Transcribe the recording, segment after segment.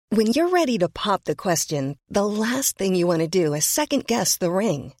When you're ready to pop the question, the last thing you want to do is second-guess the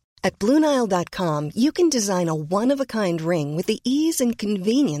ring. At BlueNile.com, you can design a one-of-a-kind ring with the ease and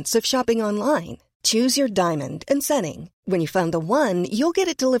convenience of shopping online. Choose your diamond and setting. When you find the one, you'll get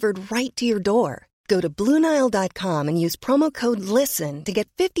it delivered right to your door. Go to BlueNile.com and use promo code LISTEN to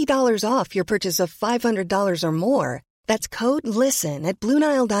get $50 off your purchase of $500 or more. That's code LISTEN at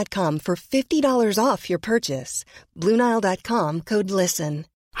BlueNile.com for $50 off your purchase. BlueNile.com, code LISTEN.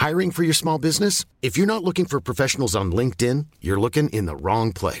 Hiring for your small business? If you're not looking for professionals on LinkedIn, you're looking in the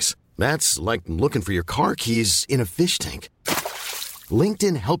wrong place. That's like looking for your car keys in a fish tank.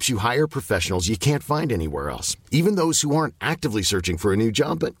 LinkedIn helps you hire professionals you can't find anywhere else, even those who aren't actively searching for a new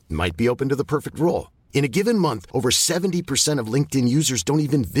job but might be open to the perfect role. In a given month, over 70% of LinkedIn users don't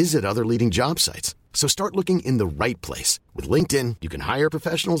even visit other leading job sites. So start looking in the right place. With LinkedIn, you can hire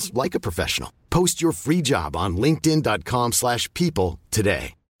professionals like a professional. Post your free job on linkedin.com/people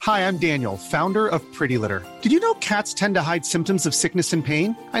today. Hi, I'm Daniel, founder of Pretty Litter. Did you know cats tend to hide symptoms of sickness and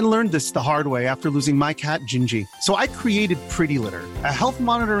pain? I learned this the hard way after losing my cat, Gingy. So I created Pretty Litter, a health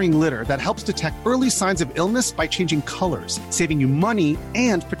monitoring litter that helps detect early signs of illness by changing colors, saving you money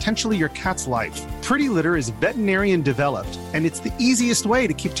and potentially your cat's life. Pretty Litter is veterinarian developed, and it's the easiest way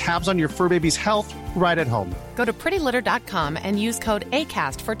to keep tabs on your fur baby's health right at home. Go to prettylitter.com and use code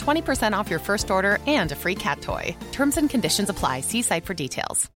ACAST for 20% off your first order and a free cat toy. Terms and conditions apply. See site for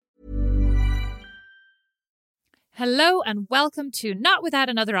details. Hello and welcome to Not Without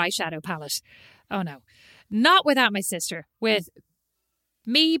Another Eyeshadow Palette. Oh no, not without my sister, with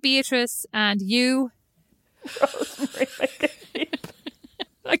me, Beatrice, and you, Rosemary.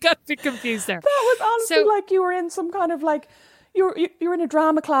 I got a bit confused there. That was honestly like you were in some kind of like, you were in a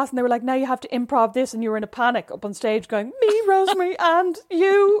drama class and they were like, now you have to improv this, and you were in a panic up on stage going, me, Rosemary, and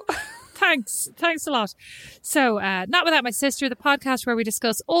you. Thanks a lot. So, Not Without My Sister, the podcast where we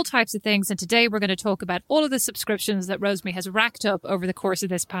discuss all types of things. And today we're going to talk about all of the subscriptions that Rosemary has racked up over the course of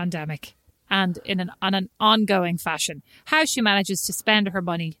this pandemic and on an ongoing fashion. How she manages to spend her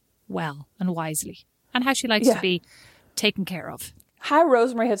money well and wisely, and how she likes to be taken care of. How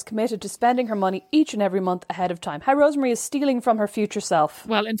Rosemary has committed to spending her money each and every month ahead of time. How Rosemary is stealing from her future self.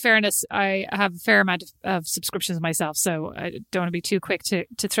 Well, in fairness, I have a fair amount of subscriptions myself, so I don't want to be too quick to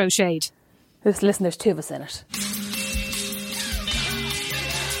throw shade. Listen, there's two of us in it.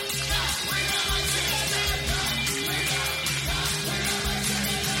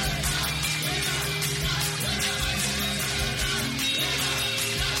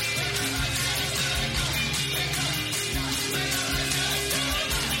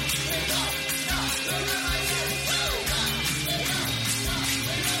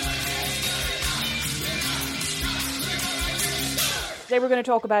 Today we're going to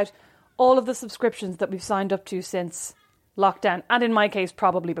talk about all of the subscriptions that we've signed up to since lockdown, and in my case,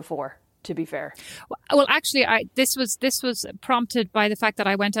 probably before, to be fair. Well, actually, this was prompted by the fact that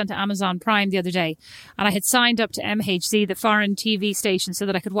I went onto Amazon Prime the other day, and I had signed up to MHC, the foreign TV station, so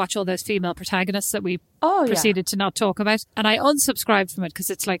that I could watch all those female protagonists that we proceeded to not talk about. And I unsubscribed from it because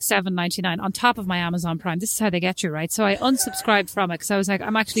it's like $7.99 on top of my Amazon Prime. This is how they get you, right? So I unsubscribed from it because I was like,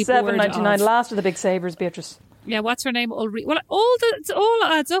 I'm actually bored of $7.99, last of the big savers, Beatrice. Yeah, what's her name? Well, it all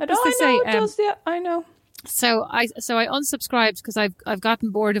adds up, as they say. It does, yeah, I know. So I unsubscribed because I've gotten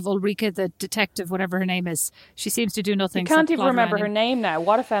bored of Ulrika, the detective, whatever her name is. She seems to do nothing. You can't even remember her name now.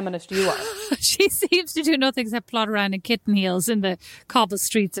 What a feminist you are. She seems to do nothing except plod around in kitten heels in the cobble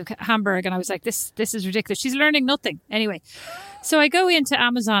streets of Hamburg, and I was like, this is ridiculous. She's learning nothing. Anyway, so I go into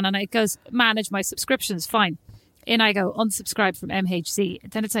Amazon and it goes, manage my subscriptions. Fine. In I go, unsubscribe from MHC.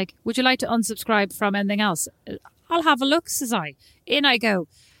 Then it's like, would you like to unsubscribe from anything else? I'll have a look, says I. In I go.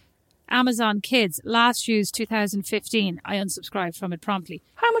 Amazon Kids, last used 2015. I unsubscribed from it promptly.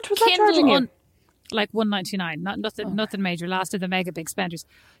 How much was that charging you? Like $1.99. Nothing major. Last of the mega big spenders.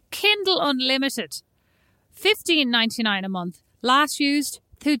 Kindle Unlimited, $15.99 a month. Last used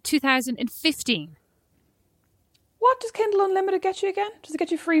through 2015. What does Kindle Unlimited get you again? Does it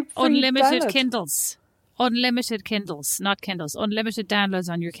get you free Unlimited downloads? Kindles. Unlimited Kindles, not Kindles. Unlimited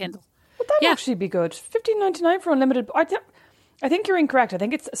downloads on your Kindle. Would that actually be good? $15.99 for unlimited. I think you're incorrect. I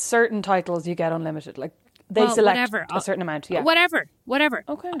think it's certain titles you get unlimited. Like they select a certain amount. Yeah. Whatever.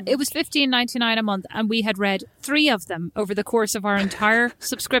 Okay. It was $15.99 a month, and we had read 3 of them over the course of our entire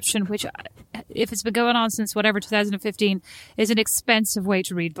subscription, which, if it's been going on since 2015, is an expensive way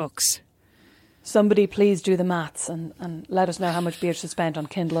to read books. Somebody please do the maths and let us know how much Beatrice has spent on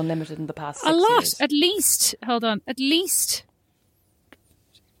Kindle Unlimited in the past 6 years. At least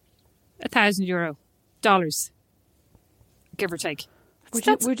 €1,000, give or take. Would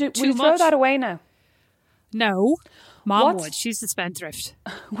you throw that away now? No. Mom would. She's the spendthrift.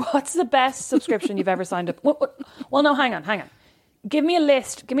 What's the best subscription you've ever signed up? Well, no, hang on. Give me a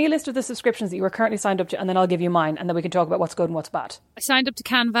list. Give me a list of the subscriptions that you are currently signed up to, and then I'll give you mine, and then we can talk about what's good and what's bad. I signed up to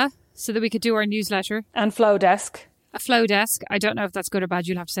Canva so that we could do our newsletter. And Flowdesk. A Flowdesk. I don't know if that's good or bad.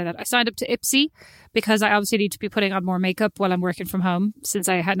 You'll have to say that. I signed up to Ipsy because I obviously need to be putting on more makeup while I'm working from home, since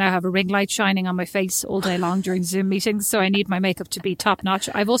I now have a ring light shining on my face all day long during Zoom meetings. So I need my makeup to be top notch.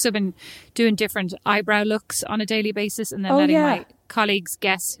 I've also been doing different eyebrow looks on a daily basis, and then letting my colleagues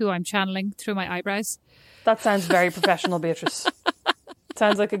guess who I'm channeling through my eyebrows. That sounds very professional, Beatrice.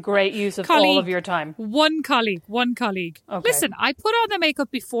 Sounds like a great use of all of your time. One colleague. Okay. Listen, I put on the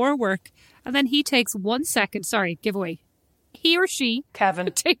makeup before work, and then he takes 1 second. Sorry, giveaway. He or she, Kevin,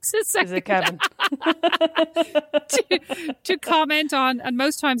 takes a second. Is it Kevin? to comment on, and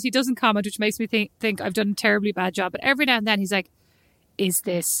most times he doesn't comment, which makes me think I've done a terribly bad job. But every now and then he's like, "Is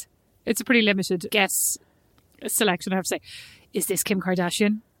this?" It's a pretty limited guess selection, I have to say. Is this Kim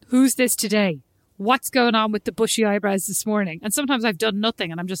Kardashian? Who's this today? What's going on with the bushy eyebrows this morning? And sometimes I've done nothing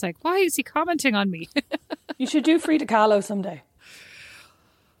and I'm just like, why is he commenting on me? You should do Frida Kahlo someday.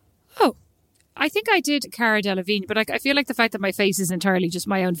 Oh, I think I did Cara Delevingne, but I feel like the fact that my face is entirely just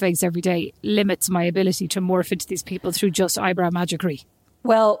my own face every day limits my ability to morph into these people through just eyebrow magicry.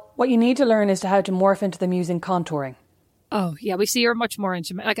 Well, what you need to learn is how to morph into them using contouring. Oh, yeah, we see you're much more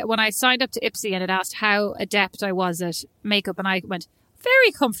into... Like, when I signed up to Ipsy and it asked how adept I was at makeup, and I went...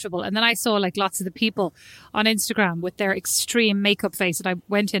 very comfortable. And then I saw like lots of the people on Instagram with their extreme makeup face, and I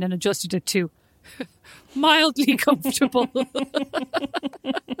went in and adjusted it to mildly comfortable.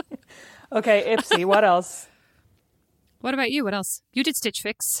 Okay, Ipsy, what else? What about you? What else? You did Stitch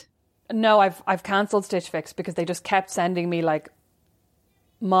Fix. No, I've cancelled Stitch Fix because they just kept sending me like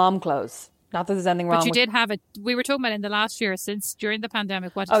mom clothes. Not that there's anything wrong. But you with... did have it. We were talking about in the last year, since during the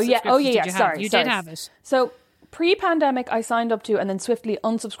pandemic. What? Did you sorry. Did have it. So pre-pandemic, I signed up to and then swiftly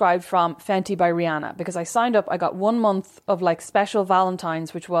unsubscribed from Fenty by Rihanna, because I signed up. I got 1 month of like special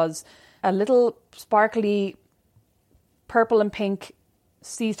Valentine's, which was a little sparkly purple and pink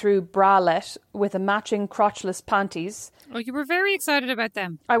see-through bralette with a matching crotchless panties. Oh, you were very excited about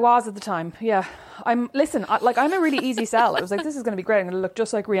them. I was at the time. Yeah, I'm a really easy sell. I was like, this is going to be great. I'm going to look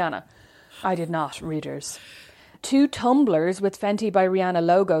just like Rihanna. I did not, readers. 2 tumblers with Fenty by Rihanna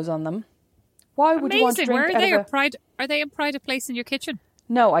logos on them. Why would you want to drink Where are out they? of Are they in pride of place in your kitchen?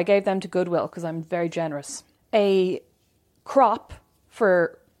 No, I gave them to Goodwill because I'm very generous. A crop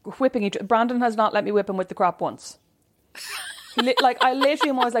for whipping each... Brandon has not let me whip him with the crop once. I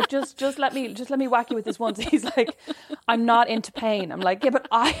literally was like, just let me whack you with this once. He's like, I'm not into pain. I'm like, yeah, but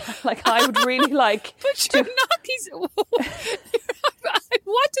I would really like. But you're not.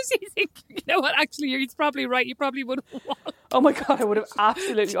 What does he think? You know what? Actually, he's probably right. You probably would have walloped. Oh my God, I would have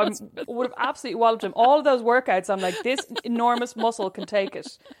absolutely walloped him. All of those workouts, I'm like, this enormous muscle can take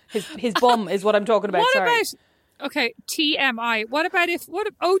it. His bum is what I'm talking about. Okay, TMI.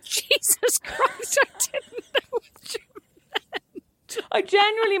 Oh, Jesus Christ, I didn't know what you meant. I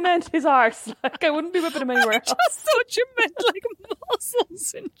genuinely meant his arse. Like, I wouldn't be whipping him anywhere else. I just thought you meant like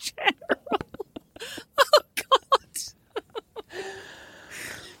muscles in general. Oh God.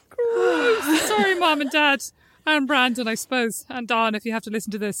 Gross. Sorry, Mom and Dad. And Brandon, I suppose. And Dawn, if you have to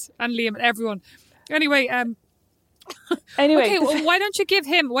listen to this. And Liam and everyone. Anyway, okay, well, why don't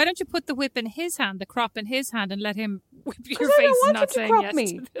you put the whip in his hand, the crop in his hand, and let him whip your face? I don't want not to saying crop yes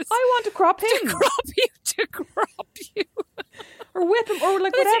me. To this. I want to crop him. To crop you. Or whip him, or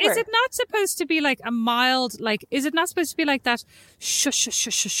like whatever. Is it not supposed to be like a mild, like, is it not supposed to be like that shush, shush,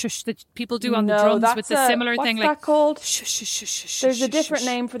 shush, shush, shush that people do on the drums with the similar thing? What's that called? Shush, shush, shush, shush. There's a different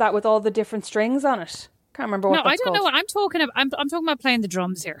name for that with all the different strings on it. Can't remember what that's called. No, I don't know what I'm talking about. I'm talking about playing the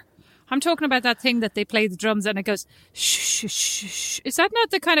drums here. I'm talking about that thing that they play the drums and it goes shh, shh, shh, shh. Is that not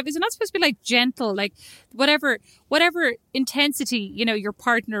the kind of, is it not supposed to be like gentle, like whatever intensity, you know, your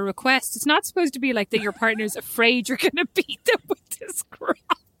partner requests? It's not supposed to be like that your partner's afraid you're going to beat them with this crap.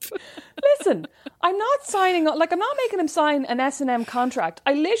 Listen, I'm not signing up, like I'm not making him sign an S&M contract.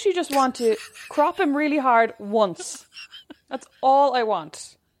 I literally just want to crop him really hard once. That's all I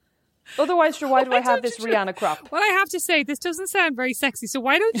want. Otherwise, sure, why do I have this Rihanna crop? Well, I have to say, this doesn't sound very sexy, so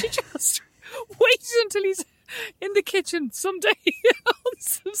why don't you just wait until he's in the kitchen someday,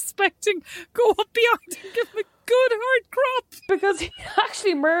 unsuspecting, go up behind and give him a good hard crop? Because he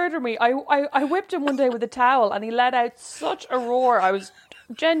actually murdered me. I whipped him one day with a towel and he let out such a roar. I was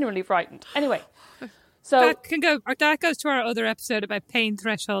genuinely frightened. Anyway, so... That goes to our other episode about pain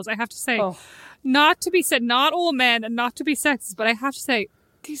thresholds. I have to say, not to be said, not all men and not to be sexist, but I have to say,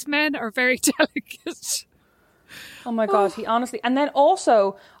 these men are very delicate. Oh my God, he honestly... And then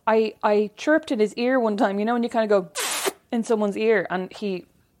also, I chirped in his ear one time, you know, when you kind of go... in someone's ear, and he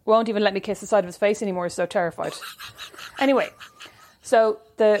won't even let me kiss the side of his face anymore. He's so terrified. Anyway, so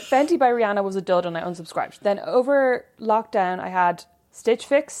the Fenty by Rihanna was a dud and I unsubscribed. Then over lockdown, I had Stitch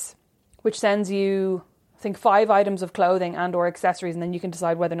Fix, which sends you, I think, 5 items of clothing and or accessories, and then you can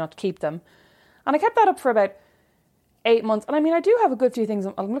decide whether or not to keep them. And I kept that up for about 8 months. And I mean, I do have a good few things.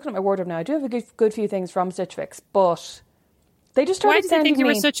 I'm looking at my wardrobe now. I do have a good few things from Stitch Fix, but they just started. Why did they think you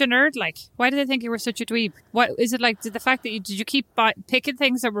were such a nerd? Like, why did they think you were such a dweeb? What is it like? Did the fact that did you keep picking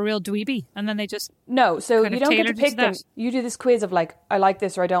things that were real dweeby, and then they just no? So you don't get to pick them. You do this quiz of like, I like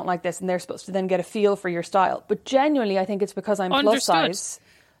this or I don't like this, and they're supposed to then get a feel for your style. But genuinely, I think it's because I'm plus size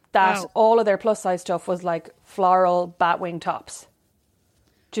that all of their plus size stuff was like floral batwing tops.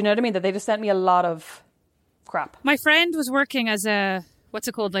 Do you know what I mean? That they just sent me a lot of crap. My friend was working as a, what's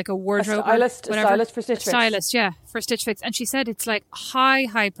it called, like a wardrobe, a stylist for Stitch Fix. Stylist, yeah, for Stitch Fix. And she said it's like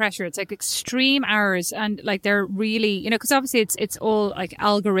high pressure. It's like extreme hours, and like they're really, you know, because obviously it's all like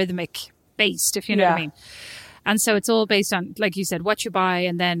algorithmic based, if you know what I mean. And so it's all based on, like you said, what you buy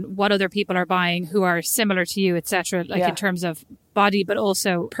and then what other people are buying who are similar to you, etc. Like in terms of body, but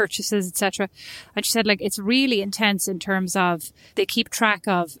also purchases, etc. And she said like it's really intense in terms of they keep track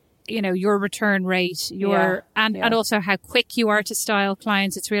of, you know, your return rate, and also how quick you are to style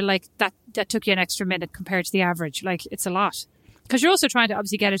clients. It's really like that took you an extra minute compared to the average. Like it's a lot. Because you're also trying to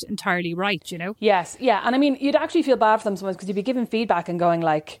obviously get it entirely right, you know? Yes, yeah. And I mean, you'd actually feel bad for them sometimes because you'd be giving feedback and going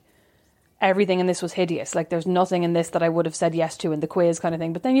like, everything in this was hideous. Like there's nothing in this that I would have said yes to in the quiz kind of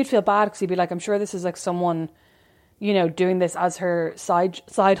thing. But then you'd feel bad because you'd be like, I'm sure this is like someone, you know, doing this as her side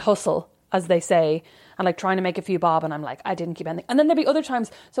hustle, as they say, and like trying to make a few bob. And I'm like, I didn't keep anything. And then there'd be other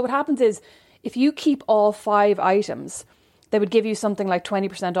times. So what happens is if you keep all 5 items, they would give you something like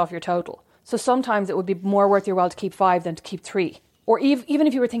 20% off your total. So sometimes it would be more worth your while to keep 5 than to keep 3. Or even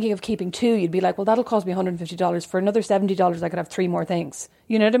if you were thinking of keeping 2, you'd be like, well, that'll cost me $150. For another $70, I could have 3 more things.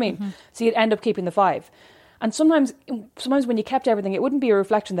 You know what I mean? Mm-hmm. So you'd end up keeping the 5. And sometimes when you kept everything, it wouldn't be a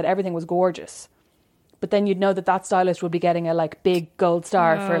reflection that everything was gorgeous. But then you'd know that stylist would be getting a like big gold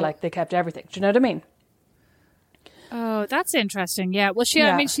star for like they kept everything. Do you know what I mean? Oh, that's interesting. Yeah. Well,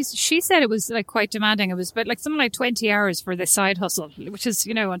 I mean, she said it was like quite demanding. It was but like something like 20 hours for this side hustle, which is,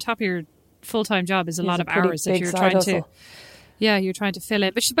 you know, on top of your full-time job is a lot of hours that you're trying to... Yeah, you're trying to fill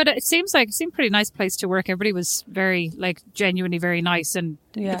it. But it seemed a pretty nice place to work. Everybody was very, like, genuinely very nice. And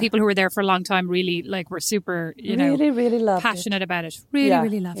the people who were there for a long time really, like, were super, really loved passionate about it.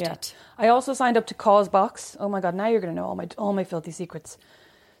 Really loved it. I also signed up to Causebox. Oh, my God, now you're going to know all my filthy secrets.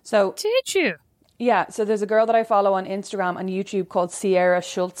 So did you? Yeah, so there's a girl that I follow on Instagram and YouTube called Sierra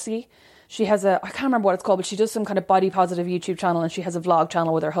Schultze. She has I can't remember what it's called, but she does some kind of body positive YouTube channel, and she has a vlog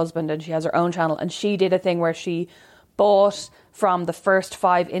channel with her husband, and she has her own channel. And she did a thing where she bought from the first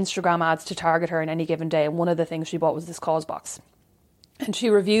 5 Instagram ads to target her in any given day, and one of the things she bought was this Causebox, and she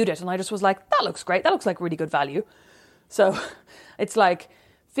reviewed it, and I just was like, that looks great, that looks like really good value. So it's like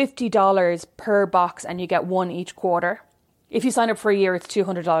 $50 per box, and you get 1 each quarter. If you sign up for a year, it's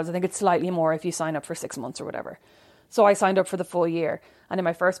 $200. I think it's slightly more if you sign up for 6 months or whatever. So I signed up for the full year, and in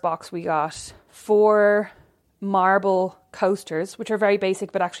my first box we got 4 marble coasters, which are very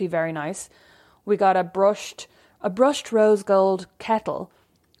basic but actually very nice. We got a brushed rose gold kettle,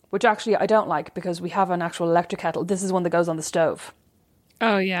 which actually I don't like because we have an actual electric kettle. This is one that goes on the stove.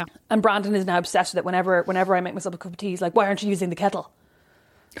 Oh, yeah. And Brandon is now obsessed with it. Whenever I make myself a cup of tea, he's like, why aren't you using the kettle?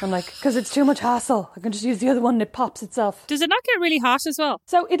 I'm like, because it's too much hassle. I can just use the other one and it pops itself. Does it not get really hot as well?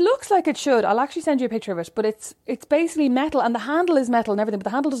 So it looks like it should. I'll actually send you a picture of it. But it's basically metal, and the handle is metal and everything, but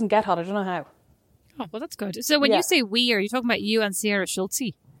the handle doesn't get hot. I don't know how. Oh, well, that's good. So when you say we, are you talking about you and Sierra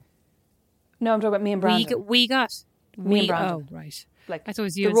Schultze? No, I'm talking about me and Brandon. Me and Brandon. Oh, right. Like I thought it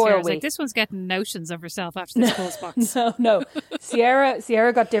was you and Sierra. I was like, this one's getting notions of herself after this Causebox. No.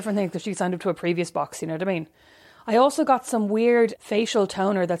 Sierra got different things because she signed up to a previous box, you know what I mean? I also got some weird facial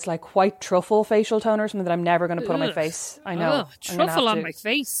toner that's like white truffle facial toner, something that I'm never going to put on my face. I know. Ugh, truffle on my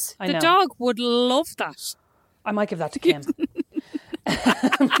face. The dog would love that. I might give that to Kim.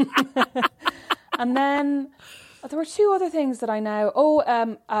 And then there were 2 other things that I now...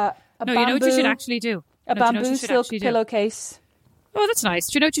 you know what you should actually do? A bamboo silk pillowcase. Oh, that's nice.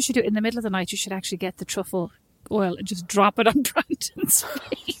 Do you know what you should do? In the middle of the night, you should actually get the truffle oil and just drop it on Brandon's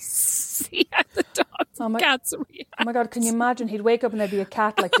face. See how the cat's react. Oh my God, can you imagine? He'd wake up and there'd be a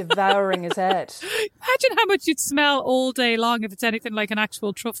cat like devouring his head. Imagine how much you'd smell all day long if it's anything like an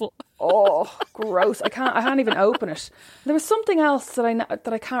actual truffle. Oh, gross. I can't even open it. There was something else that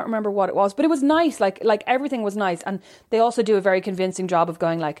I can't remember what it was, but it was nice. Like everything was nice. And they also do a very convincing job of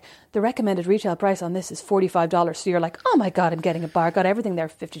going like, the recommended retail price on this is $45. So you're like, oh my God, I'm getting a bar. Got everything there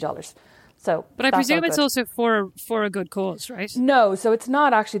for $50. So, But I that's presume all it's good. also for a good cause, right? No, so it's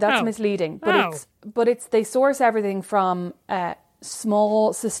not actually. That's Oh. misleading. But Oh. it's they source everything from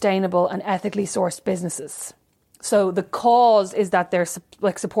small, sustainable, and ethically sourced businesses. So the cause is that they're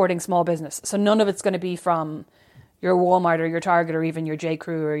like supporting small business. So none of it's going to be from your Walmart or your Target or even your J.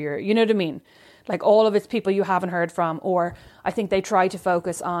 Crew or your, you know what I mean? Like all of it's people you haven't heard from. Or I think they try to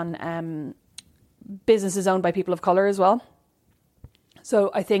focus on businesses owned by people of colour as well.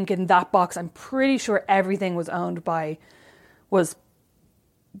 So I think in that box, I'm pretty sure everything was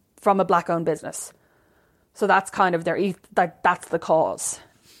from a black-owned business. So that's kind of that's the cause.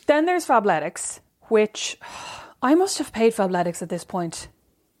 Then there's Fabletics, which I must have paid Fabletics at this point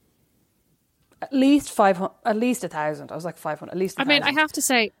at least 500, at least 1,000. I was like 500, at least 1,000. I mean, I have to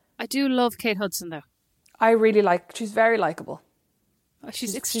say, I do love Kate Hudson, though. I really she's very likeable.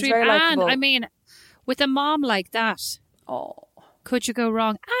 She's extreme. very And, likeable. I mean, with a mom like that, Oh, could you go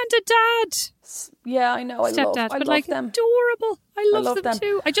wrong? And a dad. yeah, I know. I Stepdad, love but like them. adorable. I love love them them.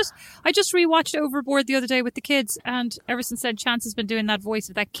 too. I just rewatched Overboard the other day with the kids, and ever since then, Chance has been doing that voice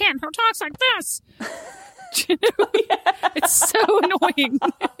of that Ken who talks like this. Do you know? It's so annoying.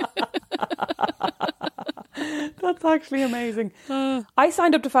 That's actually amazing. I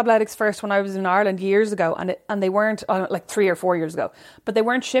signed up to Fabletics first when I was in Ireland years ago, and they weren't like 3 or 4 years ago, but they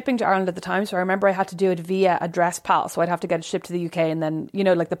weren't shipping to Ireland at the time. So I remember I had to do it via AddressPal, so I'd have to get it shipped to the UK, and then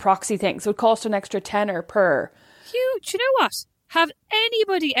like the proxy thing. So it cost an extra tenner per. Do you know what? Have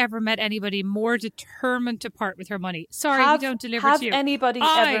anybody ever met anybody more determined to part with her money? Sorry, we don't deliver Have to you. anybody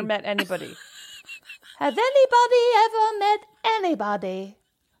I- ever met anybody? Have anybody ever met anybody?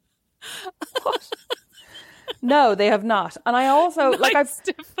 What? No, they have not. And I also Nice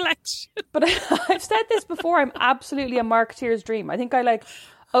deflection. But I've said this before. I'm absolutely a marketeer's dream. I think I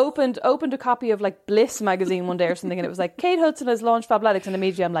opened a copy of Bliss magazine one day or something, and it was like Kate Hudson has launched Fabletics, and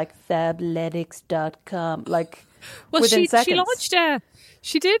immediately I'm like fabletics.com. Well, within she seconds. launched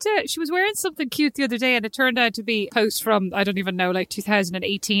she was wearing something cute the other day, and it turned out to be a post from, I don't even know,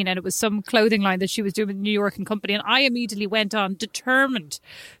 2018, and it was some clothing line that she was doing with New York and Company, and I immediately went on determined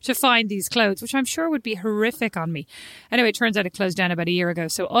to find these clothes, which I'm sure would be horrific on me. Anyway, it turns out it closed down about a year ago,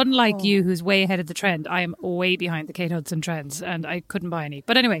 so unlike you, who's way ahead of the trend, I am way behind the Kate Hudson trends, and I couldn't buy any.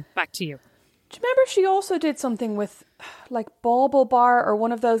 But anyway, back to you. Do you remember she also did something with Bauble Bar or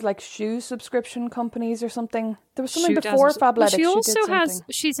one of those shoe subscription companies or something? There was something Shoe before dazzles. Fabletics. Well, she also did has,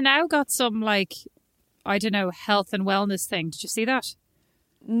 something. she's now got some I don't know, health and wellness thing. Did you see that?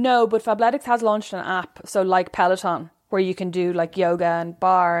 No, but Fabletics has launched an app, so like Peloton, where you can do yoga and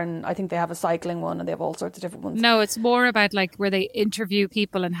bar, and I think they have a cycling one, and they have all sorts of different ones. No, it's more about where they interview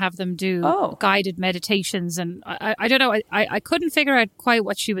people and have them do guided meditations. And I don't know. I couldn't figure out quite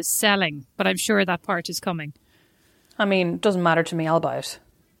what she was selling, but I'm sure that part is coming. I mean, it doesn't matter to me. I'll buy it.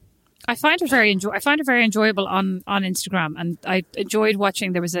 I find her very enjoyable on Instagram, and I enjoyed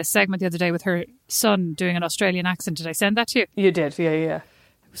watching. There was a segment the other day with her son doing an Australian accent. Did I send that to you? You did, yeah. It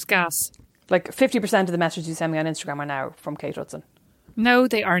was gas. 50% of the messages you send me on Instagram are now from Kate Hudson. No,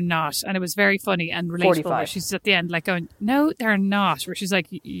 they are not. And it was very funny and relatable. 45. Where she's at the end going, no, they're not. Where she's like,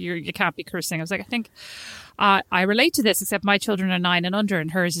 you can't be cursing. I was like, I think I relate to this, except my children are 9 and under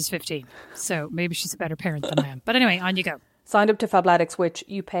and hers is 15. So maybe she's a better parent than I am. But anyway, on you go. Signed up to Fabletics, which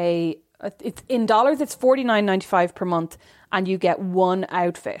you pay, it's in dollars, it's $49.95 per month, and you get one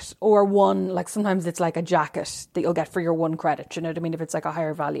outfit or one, sometimes it's a jacket that you'll get for your one credit. You know what I mean? If it's a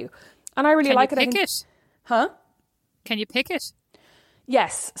higher value. And I really Can like you it. pick it? Huh? Can you pick it?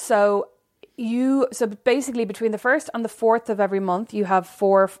 Yes. So basically between the 1st and the 4th of every month, you have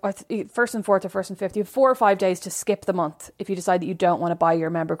 1st and 4th or 1st and 5th, you have 4 or 5 days to skip the month if you decide that you don't want to buy your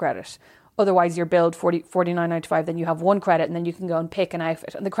member credit. Otherwise, you're billed $49.95, then you have one credit, and then you can go and pick an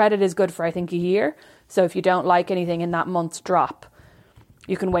outfit. And the credit is good for, I think, a year. So if you don't like anything in that month's drop,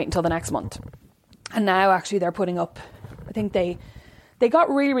 you can wait until the next month. And now, actually, they're putting up, I think they got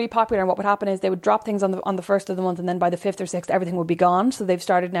really, really popular, and what would happen is they would drop things on the 1st of the month, and then by the 5th or 6th, everything would be gone. So they've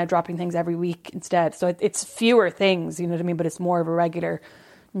started now dropping things every week instead. So it's fewer things, you know what I mean? But it's more of a regular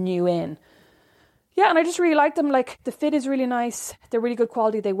new in. Yeah, and I just really like them. The fit is really nice. They're really good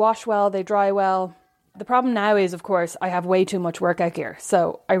quality. They wash well. They dry well. The problem now is, of course, I have way too much workout gear.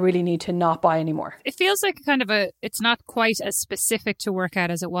 So I really need to not buy anymore. It feels like it's not quite as specific to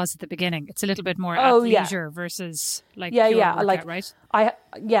workout as it was at the beginning. It's a little bit more athleisure versus pure workout, right? I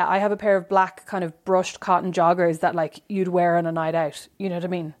have a pair of black kind of brushed cotton joggers that you'd wear on a night out. You know what I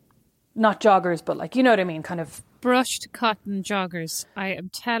mean? Not joggers, but you know what I mean? Kind of brushed cotton joggers. I am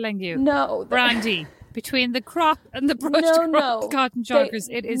telling you. No. Brandy. Between the crop and the brushed cotton joggers,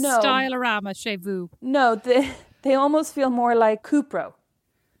 it is Style-orama chez vous. No, they almost feel more like Cupro.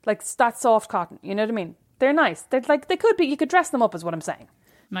 Like, that's soft cotton. You know what I mean? They're nice. They're like, they could be, you could dress them up is what I'm saying.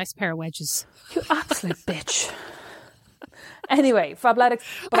 Nice pair of wedges. You absolute bitch. Anyway, Fabletics.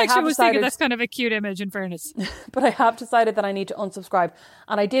 But I have was decided, thinking that's kind of a cute image, in fairness. But I have decided that I need to unsubscribe.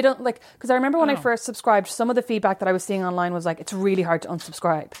 And I didn't, like, because I remember when I first subscribed, some of the feedback that I was seeing online was like, it's really hard to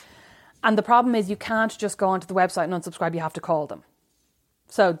unsubscribe. And the problem is you can't just go onto the website and unsubscribe, you have to call them.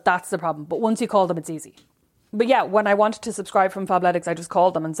 So that's the problem. But once you call them, it's easy. But yeah, when I wanted to subscribe from Fabletics, I just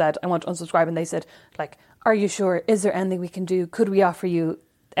called them and said, I want to unsubscribe. And they said, like, are you sure? Is there anything we can do? Could we offer you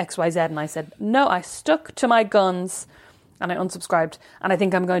XYZ? And I said, no, I stuck to my guns and I unsubscribed. And I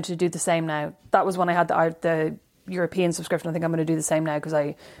think I'm going to do the same now. That was when I had the European subscription. I think I'm going to do the same now because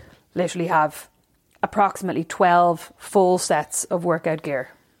I literally have approximately 12 full sets of workout gear,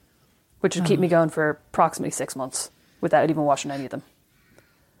 which would keep me going for approximately 6 months without even washing any of them.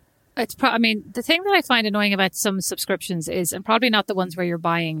 I mean, the thing that I find annoying about some subscriptions is, and probably not the ones where you're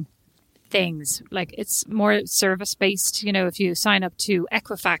buying things, like it's more service based. You know, if you sign up to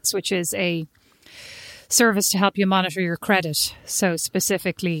Equifax, which is a service to help you monitor your credit. So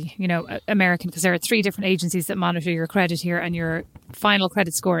specifically, you know, American, because there are 3 different agencies that monitor your credit here, and your final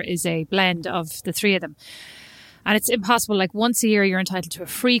credit score is a blend of the 3 of them. And it's impossible. Like once a year, you're entitled to a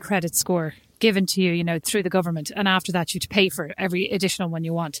free credit score given to you, you know, through the government. And after that, you have to pay for every additional one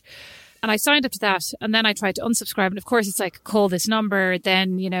you want. And I signed up to that. And then I tried to unsubscribe. And of course, it's like, call this number.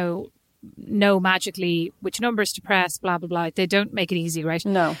 Then, you know magically which numbers to press, blah, blah, blah. They don't make it easy, right?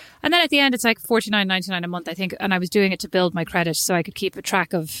 No. And then at the end, it's like $49.99 a month, I think. And I was doing it to build my credit so I could keep a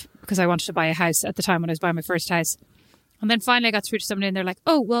track of, because I wanted to buy a house at the time when I was buying my first house. And then finally I got through to somebody and they're like,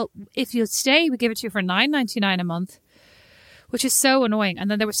 oh, well, if you'll stay, we give it to you for $9.99 a month, which is so annoying. And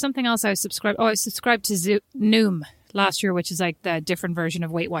then there was something else I was subscribed. I was subscribed to Noom last year, which is like the different version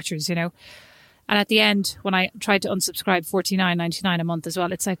of Weight Watchers, you know. And at the end, when I tried to unsubscribe, $49.99 a month as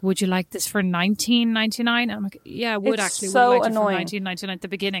well, it's like, would you like this for $19.99? And I'm like, yeah, I would it's actually. So would like annoying. It for $19.99 at the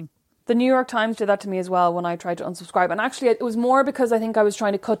beginning. The New York Times did that to me as well when I tried to unsubscribe. And actually, it was more because I think I was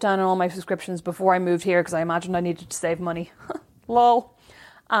trying to cut down on all my subscriptions before I moved here because I imagined I needed to save money. Lol.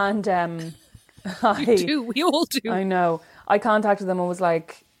 And You do. We all do. I know. I contacted them and was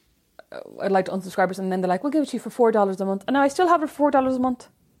like, I'd like to unsubscribe or something. And then they're like, we'll give it to you for $4 a month. And now I still have it for $4 a month.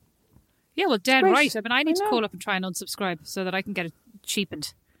 Yeah, well, dead Great. right. I mean, I need to call up and try and unsubscribe so that I can get it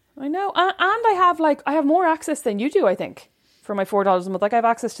cheapened. I know. And I have more access than you do, I think, for my $4 a month. Like, I have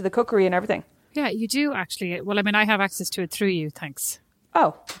access to the cookery and everything. Yeah, you do, actually. Well, I mean, I have access to it through you, thanks.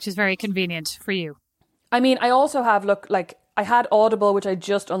 Oh. Which is very convenient for you. I mean, I also have, I had Audible, which I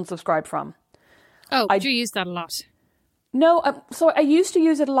just unsubscribed from. Oh, do you use that a lot? No, so I used to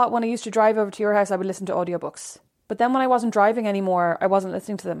use it a lot when I used to drive over to your house. I would listen to audiobooks. But then when I wasn't driving anymore, I wasn't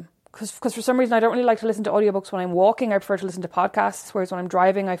listening to them. Because for some reason, I don't really like to listen to audiobooks when I'm walking. I prefer to listen to podcasts, whereas when I'm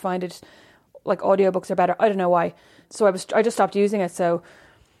driving, I find it like audiobooks are better. I don't know why. So I just stopped using it. So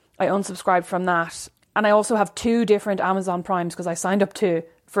I unsubscribed from that. And I also have 2 different Amazon Primes because I signed up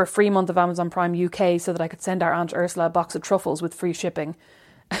for a free month of Amazon Prime UK so that I could send our Aunt Ursula a box of truffles with free shipping.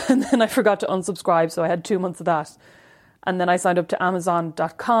 And then I forgot to unsubscribe, so I had 2 months of that. And then I signed up to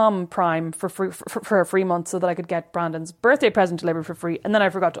Amazon.com Prime for a free month so that I could get Brandon's birthday present delivered for free. And then I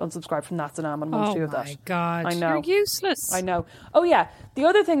forgot to unsubscribe from that, so now I'm on month 2 of that. Oh my God. I know. You're useless. I know. Oh yeah. The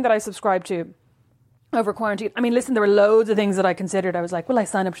other thing that I subscribed to over quarantine, I mean, listen, there were loads of things that I considered. I was like, will I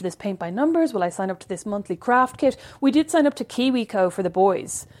sign up to this paint by numbers? Will I sign up to this monthly craft kit? We did sign up to KiwiCo for the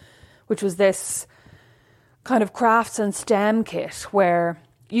boys, which was this kind of crafts and STEM kit where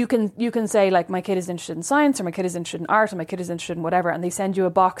you can say, like, my kid is interested in science, or my kid is interested in art, or my kid is interested in whatever, and they send you a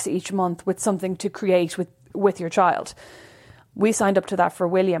box each month with something to create with your child. We signed up to that for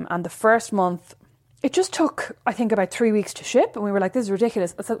William, and the first month, it just took, I think, about 3 weeks to ship, and we were like, this is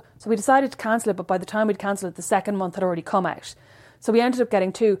ridiculous. So we decided to cancel it, but by the time we'd cancelled it, the second month had already come out. So we ended up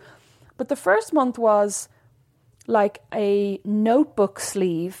getting 2. But the first month was like a notebook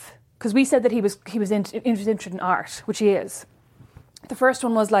sleeve, because we said that he was interested in art, which he is. The first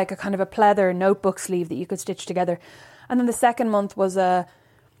one was like a kind of a pleather notebook sleeve that you could stitch together. And then the second month was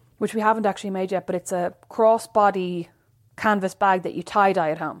which we haven't actually made yet, but it's a crossbody canvas bag that you tie-dye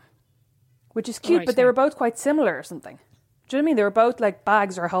at home, which is cute, but they were both quite similar or something. Do you know what I mean? They were both like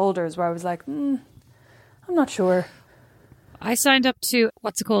bags or holders where I was like, I'm not sure. I signed up to,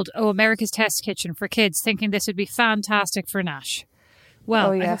 what's it called? America's Test Kitchen for kids, thinking this would be fantastic for Nash. Well,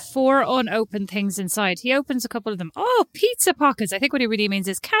 Oh, yeah. I have 4 unopened things inside. He opens a couple of them. Oh, pizza pockets. I think what he really means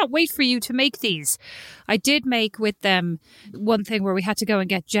is, can't wait for you to make these. I did make with them one thing where we had to go and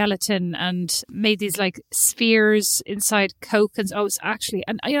get gelatin and made these like spheres inside Coke. And I was actually,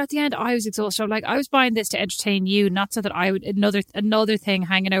 and you know, at the end I was exhausted. I'm like, I was buying this to entertain you, not so that I would, another thing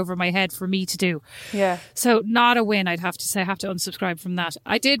hanging over my head for me to do. Yeah. So not a win, I'd have to say. I have to unsubscribe from that.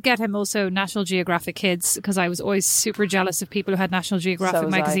 I did get him also National Geographic Kids because I was always super jealous of people who had National Geographic So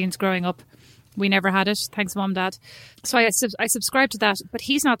was I. magazines growing up. We never had it. Thanks, Mom, Dad. So I subscribed to that, but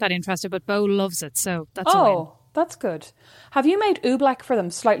he's not that interested, but Bo loves it. So that's a win. Oh, that's good. Have you made Oobleck for them?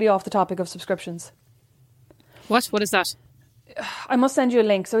 Slightly off the topic of subscriptions. What? What is that? I must send you a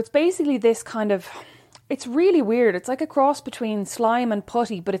link. So it's basically this kind of... It's really weird. It's like a cross between slime and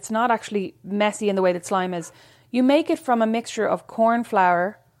putty, but it's not actually messy in the way that slime is. You make it from a mixture of corn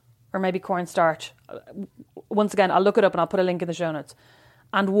flour or maybe cornstarch. Once again, I'll look it up and I'll put a link in the show notes.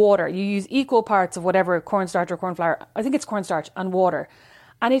 And water. You use equal parts of whatever cornstarch or corn flour. I think it's cornstarch and water.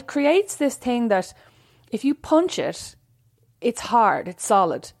 And it creates this thing that if you punch it, it's hard, it's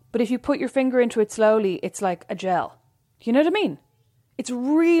solid. But if you put your finger into it slowly, it's like a gel. You know what I mean? It's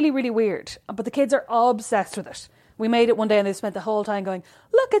really, really weird. But the kids are obsessed with it. We made it one day and they spent the whole time going,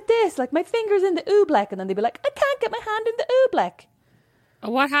 look at this, like my finger's in the Oobleck. And then they'd be like, I can't get my hand in the Oobleck.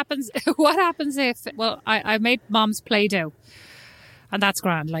 What happens? What happens if? Well, I made Mom's Play-Doh, and that's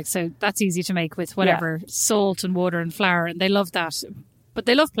grand. Like, so that's easy to make with whatever salt and water and flour, and they love that. But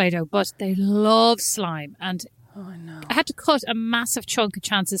they love Play-Doh, but they love slime. And I know. I had to cut a massive chunk of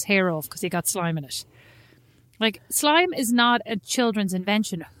Chance's hair off because he got slime in it. Like, slime is not a children's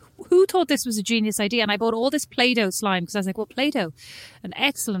invention. Who thought this was a genius idea? And I bought all this Play-Doh slime because I was like, well, Play-Doh, an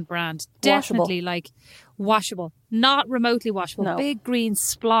excellent brand. Definitely Washable. like washable, not remotely washable. No. Big green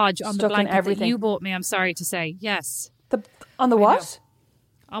splodge on Stuck the in blanket that everything. you bought me, I'm sorry to say. Yes. On the what?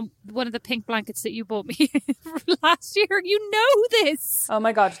 One of the pink blankets that you bought me last year. You know this. Oh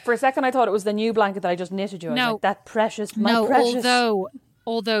my God. For a second I thought it was the new blanket that I just knitted you. I was No. like, that precious, my precious.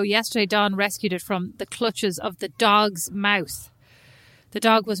 Although yesterday Dawn rescued it from the clutches of the dog's mouth. The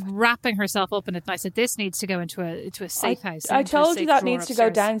dog was wrapping herself up in it, and I said, "This needs to go into a safe house." I into a told safe you that drawer needs to go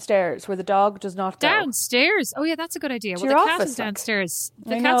upstairs. downstairs where the dog does not go. Downstairs? Oh yeah, that's a good idea. To Well, your the cat office, is like. downstairs.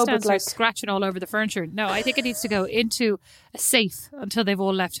 The I cat's know, but, downstairs like- scratching all over the furniture. No, I think it needs to go into a safe until they've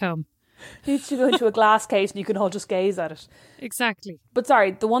all left home. It needs to go into a glass case and you can all just gaze at it. Exactly. But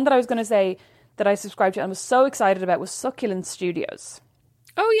sorry, the one that I was going to say that I subscribed to and was so excited about was Succulent Studios.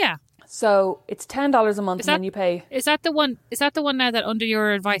 Oh yeah. So it's $10 a month and then you pay... Is that the one? Is that the one now that under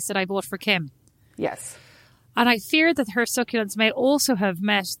your advice that I bought for Kim? Yes. And I fear that her succulents may also have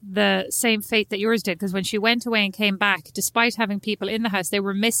met the same fate that yours did, because when she went away and came back, despite having people in the house, they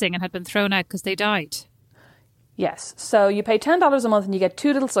were missing and had been thrown out because they died. Yes. So you pay $10 a month and you get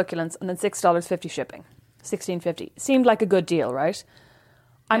 2 little succulents and then $6.50 shipping. $16.50. Seemed like a good deal, right?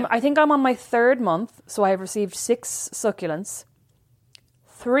 I think I'm on my 3rd month, so I have received 6 succulents.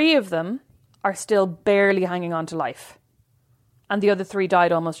 3 of them are still barely hanging on to life. And the other 3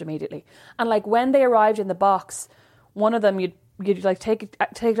 died almost immediately. And like when they arrived in the box, one of them you'd like take it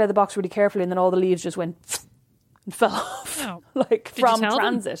out of the box really carefully, and then all the leaves just went and fell off. Oh. Like Did you from tell them?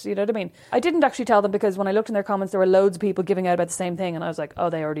 transit. You know what I mean? I didn't actually tell them because when I looked in their comments, there were loads of people giving out about the same thing, and I was like,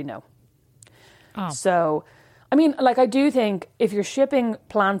 oh, they already know. Oh. So, I mean, like I do think if you're shipping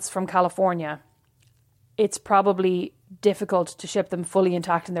plants from California, it's probably difficult to ship them fully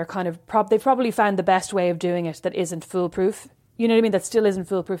intact, and they're kind of they've probably found the best way of doing it that isn't foolproof. You know what I mean? That still isn't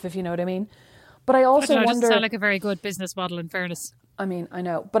foolproof, if you know what I mean. But I also I don't know, it wonder. doesn't sound like a very good business model, in fairness. I mean, I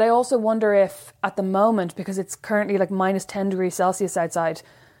know, but I also wonder if at the moment, because it's currently like minus 10 degrees Celsius outside,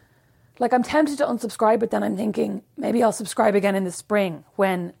 like I'm tempted to unsubscribe, but then I'm thinking maybe I'll subscribe again in the spring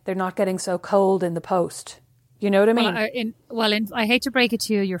when they're not getting so cold in the post. You know what I mean? I hate to break it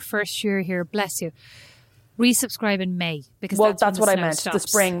to you, your first year here, bless you. Resubscribe in May, because that's when what the I meant. stops. The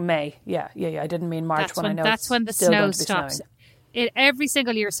spring, May. Yeah. I didn't mean March when I know that's it's when the still snow going to be stops. snowing. Every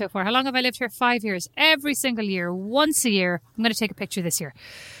single year so far. How long have I lived here? 5 years. Every single year, once a year. I'm going to take a picture this year.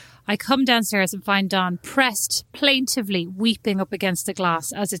 I come downstairs and find Dawn pressed, plaintively weeping up against the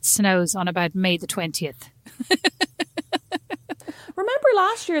glass as it snows on about May the 20th. Remember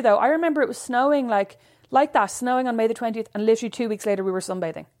last year though? I remember it was snowing like that, snowing on May the 20th, and literally 2 weeks later we were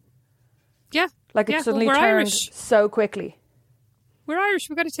sunbathing. Yeah. Like it yeah, suddenly we're turned Irish. so quickly. We're Irish.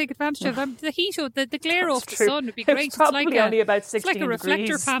 We've got to take advantage of them. The heat, the glare That's off the true. sun would be great. It's probably only about 16 It's like a reflector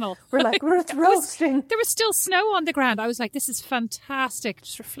degrees. panel. We're like, it's roasting. There was still snow on the ground. I was like, this is fantastic.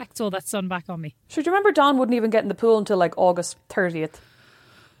 Just reflects all that sun back on me. Sure, do you remember Dawn wouldn't even get in the pool until like August 30th?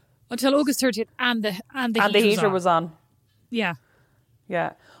 Until August 30th and the And the heater was on. Yeah.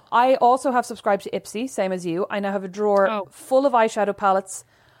 Yeah. I also have subscribed to Ipsy, same as you. I now have a drawer full of eyeshadow palettes.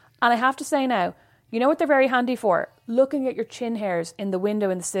 And I have to say now, you know what they're very handy for? Looking at your chin hairs in the window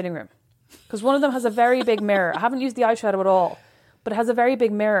in the sitting room. Because one of them has a very big mirror. I haven't used the eyeshadow at all, but it has a very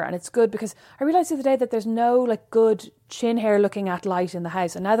big mirror, and it's good because I realised the other day that there's no like good chin hair looking at light in the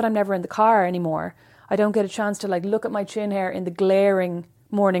house. And now that I'm never in the car anymore, I don't get a chance to like look at my chin hair in the glaring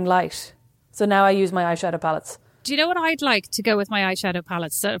morning light. So now I use my eyeshadow palettes. Do you know what I'd like to go with my eyeshadow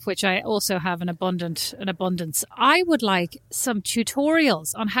palettes, of which I also have an abundance? I would like some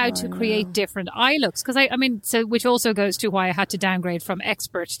tutorials on how to create different eye looks. Because which also goes to why I had to downgrade from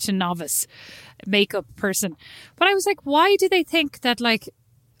expert to novice makeup person. But I was like, why do they think that like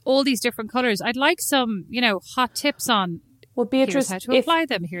all these different colours? I'd like some, hot tips on. Well, Beatrice, here's how to apply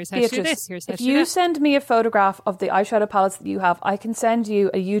them. Here's how to do this. Here's how to do that. If you send me a photograph of the eyeshadow palettes that you have, I can send you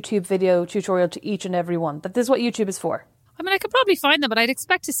a YouTube video tutorial to each and every one. That this is what YouTube is for. I mean, I could probably find them, but I'd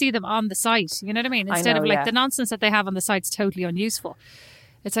expect to see them on the site. You know what I mean? Instead of the nonsense that they have on the site's totally unuseful.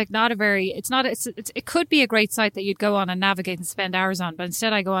 It's like it could be a great site that you'd go on and navigate and spend hours on, but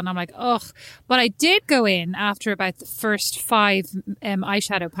instead I go on and I'm like, ugh. But I did go in after about the first 5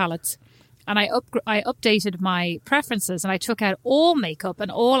 eyeshadow palettes. And I updated my preferences and I took out all makeup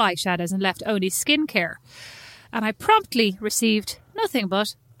and all eyeshadows and left only skincare. And I promptly received nothing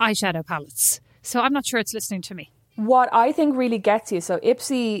but eyeshadow palettes. So I'm not sure it's listening to me. What I think really gets you, so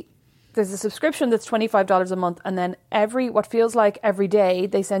Ipsy, there's a subscription that's $25 a month, and then what feels like every day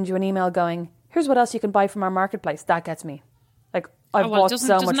they send you an email going, here's what else you can buy from our marketplace. That gets me. Like, I've bought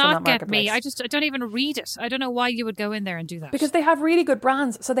so much from that marketplace. Me. I don't even read it. I don't know why you would go in there and do that. Because they have really good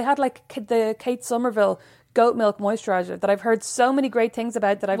brands. So they had like the Kate Somerville goat milk moisturiser that I've heard so many great things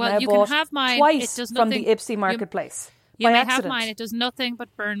about that I've now bought twice from the Ipsy marketplace. You may have mine. It does nothing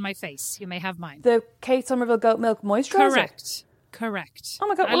but burn my face. You may have mine. The Kate Somerville goat milk moisturiser? Correct. Oh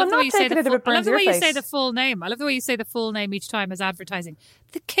my God. Well, I'm not taking it if it burns your face. I love the way you say the full name. I love the way you say the full name each time as advertising.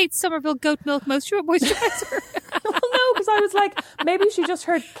 The Kate Somerville goat milk moisturiser. Well, no, because I was like, maybe she just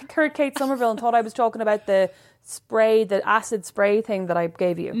heard Kate Somerville and thought I was talking about the acid spray thing that I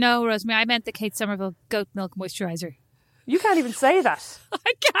gave you. No, Rosemary, I meant the Kate Somerville goat milk moisturiser. You can't even say that.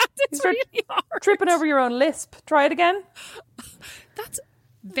 I can't. It's really hard. Tripping over your own lisp. Try it again. That's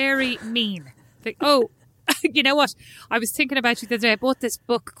very mean. You know what? I was thinking about you the other day. I bought this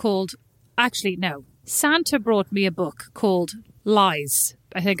book called... Actually, no. Santa brought me a book called Lies,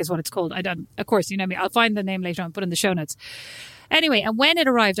 I think is what it's called. Of course, you know me. I'll find the name later on, put in the show notes. Anyway, and when it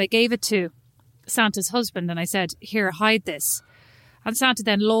arrived, I gave it to Santa's husband and I said, here, hide this. And Santa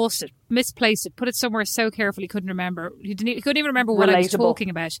then lost it, misplaced it, put it somewhere so carefully he couldn't remember. He couldn't even remember what I was talking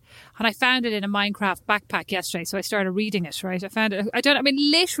about. And I found it in a Minecraft backpack yesterday, so I started reading it, right? I found it.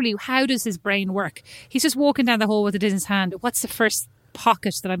 Literally, how does his brain work? He's just walking down the hall with it in his hand. What's the first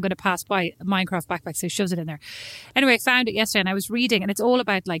pocket that I'm going to pass by? A Minecraft backpack, so he shoves it in there. Anyway, I found it yesterday and I was reading, and it's all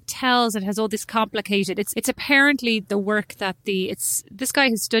about like tells. It has all this complicated. It's apparently the work that this guy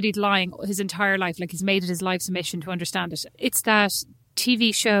has studied lying his entire life. Like he's made it his life's mission to understand it. It's that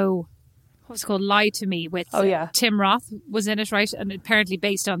TV show, what was it called? Lie to Me with Tim Roth was in it, right? And apparently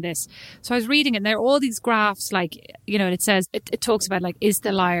based on this. So I was reading it and there are all these graphs like, and it says, it talks about like, is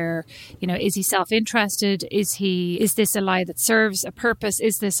the liar, is he self-interested? Is this a lie that serves a purpose?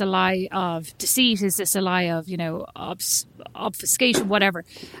 Is this a lie of deceit? Is this a lie of, obfuscation, whatever?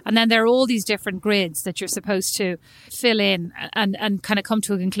 And then there are all these different grids that you're supposed to fill in and kind of come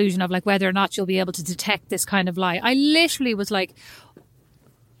to a conclusion of like whether or not you'll be able to detect this kind of lie. I literally was like,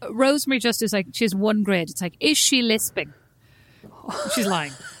 Rosemary just is like, she has one grid. It's like, is she lisping? She's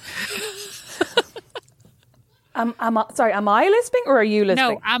lying. Am I lisping or are you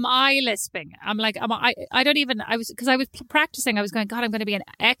lisping? No, am I lisping? I'm like, because I was practicing. I was going, God, I'm going to be an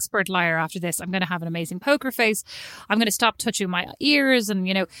expert liar after this. I'm going to have an amazing poker face. I'm going to stop touching my ears. And,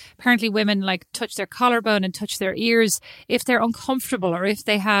 apparently women like touch their collarbone and touch their ears if they're uncomfortable or if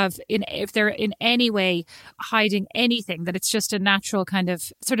they're in any way hiding anything, that it's just a natural kind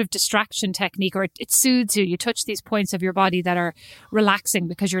of sort of distraction technique, or it soothes you. You touch these points of your body that are relaxing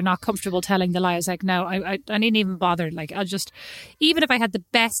because you're not comfortable telling the lie. I was like, no, I didn't even bother. Like, even if I had the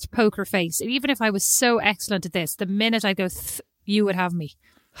best poker face, even if I was so excellent at this, the minute I go, you would have me.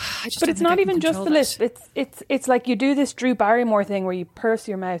 But it's not even just the lisp. It's like you do this Drew Barrymore thing where you purse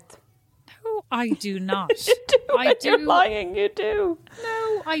your mouth. No, I do not. You do. You're lying. You do.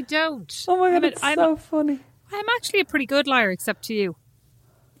 No, I don't. Oh my God, it's so funny. I'm actually a pretty good liar, except to you.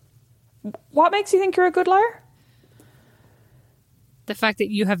 What makes you think you're a good liar? The fact that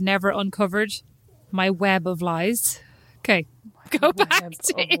you have never uncovered my web of lies. Okay, go back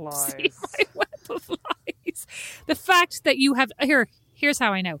to Ipsy, my web of lies. The fact that you have... Here's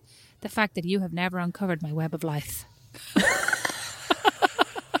how I know. The fact that you have never uncovered my web of life.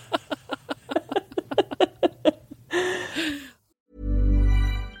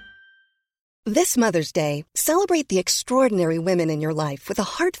 This Mother's Day, celebrate the extraordinary women in your life with a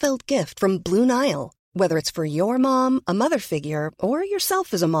heartfelt gift from Blue Nile. Whether it's for your mom, a mother figure, or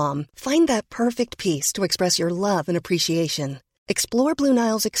yourself as a mom, find that perfect piece to express your love and appreciation. Explore Blue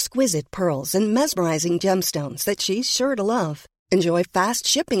Nile's exquisite pearls and mesmerizing gemstones that she's sure to love. Enjoy fast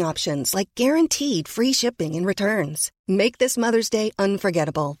shipping options like guaranteed free shipping and returns. Make this Mother's Day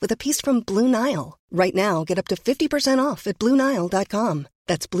unforgettable with a piece from Blue Nile. Right now, get up to 50% off at BlueNile.com.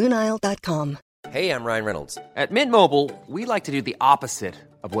 That's BlueNile.com. Hey, I'm Ryan Reynolds. At Mint Mobile, we like to do the opposite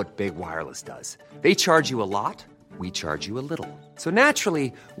of what Big Wireless does. They charge you a lot, we charge you a little. So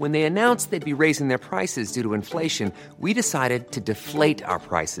naturally, when they announced they'd be raising their prices due to inflation, we decided to deflate our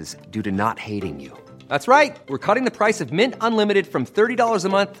prices due to not hating you. That's right. We're cutting the price of Mint Unlimited from $30 a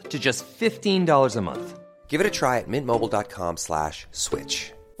month to just $15 a month. Give it a try at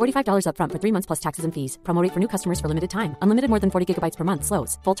mintmobile.com/switch. $45 up front for 3 months plus taxes and fees. Promo rate for new customers for limited time. Unlimited more than 40 gigabytes per month.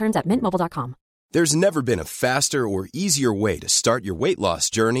 Slows full terms at mintmobile.com. There's never been a faster or easier way to start your weight loss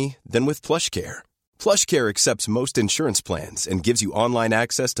journey than with PlushCare. PlushCare accepts most insurance plans and gives you online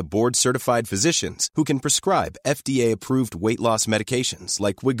access to board-certified physicians who can prescribe FDA-approved weight loss medications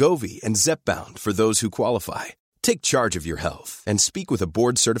like Wegovy and Zepbound for those who qualify. Take charge of your health and speak with a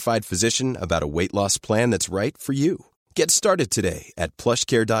board-certified physician about a weight loss plan that's right for you. Get started today at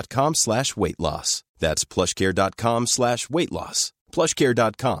plushcare.com/weight loss. That's plushcare.com/weight loss.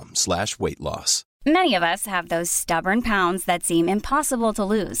 plushcare.com/weight loss. Many of us have those stubborn pounds that seem impossible to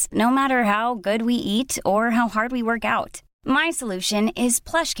lose, no matter how good we eat or how hard we work out. My solution is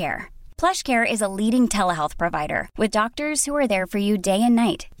PlushCare. PlushCare is a leading telehealth provider with doctors who are there for you day and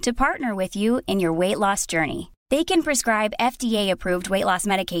night to partner with you in your weight loss journey. They can prescribe FDA-approved weight loss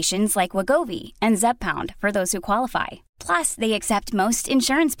medications like Wegovy and Zepbound for those who qualify. Plus, they accept most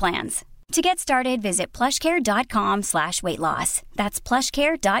insurance plans. To get started, visit plushcare.com/weight loss. That's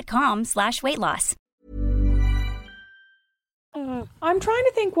plushcare.com/weight loss. I'm trying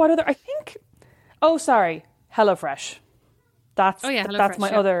to think what other... I think... Oh, sorry. HelloFresh. That's HelloFresh,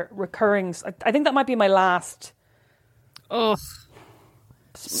 my other recurring... I think that might be my last... Oh,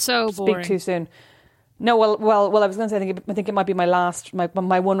 so boring. Speak too soon. No, well. I was going to say, I think it might be my last, my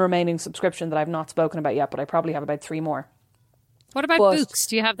one remaining subscription that I've not spoken about yet, but I probably have about 3 more. What about Books?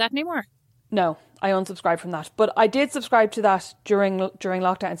 Do you have that anymore? No, I unsubscribed from that, but I did subscribe to that during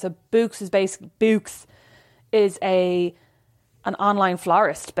lockdown. So Books is an online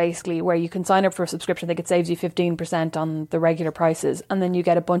florist, basically, where you can sign up for a subscription. I think it saves you 15% on the regular prices, and then you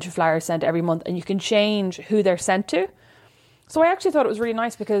get a bunch of flowers sent every month, and you can change who they're sent to. So I actually thought it was really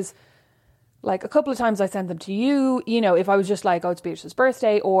nice because, like, a couple of times I sent them to you, you know, if I was just like, oh, it's Beatrice's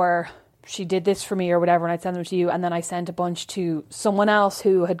birthday, or she did this for me or whatever, and I'd send them to you, and then I sent a bunch to someone else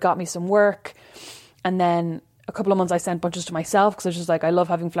who had got me some work, and then a couple of months I sent bunches to myself because I was just like, I love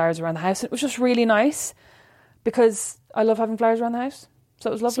having flowers around the house. It was just really nice because I love having flowers around the house. So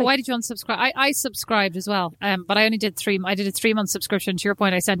it was lovely. So why did you unsubscribe? I subscribed as well, but I only did 3. I did a 3-month subscription. To your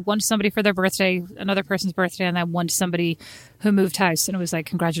point, I sent one to somebody for their birthday, another person's birthday, and then one to somebody who moved house. And it was like,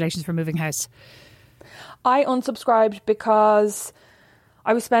 congratulations for moving house. I unsubscribed because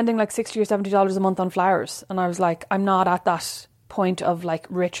I was spending like $60 or $70 a month on flowers. And I was like, I'm not at that point of like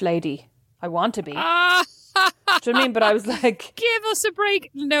rich lady. I want to be. Do you know what I mean? But I was like... Give us a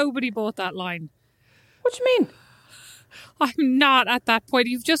break. Nobody bought that line. What do you mean? I'm not at that point.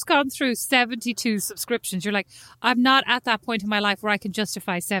 You've just gone through 72 subscriptions. You're like, I'm not at that point in my life where I can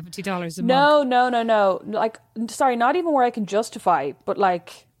justify $70 a month. No. Like, sorry, not even where I can justify, but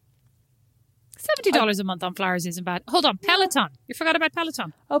like... $70 a month on flowers isn't bad. Hold on, Peloton. You forgot about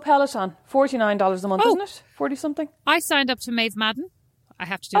Peloton. Oh, Peloton. $49 a month, isn't it? 40-something? I signed up to Maeve Madden. I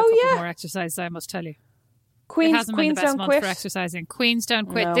have to do a couple more exercises, I must tell you. Queens been the best don't month quit. for exercising. Queens don't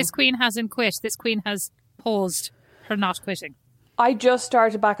quit. No. This queen hasn't quit. This queen has paused her not quitting. I just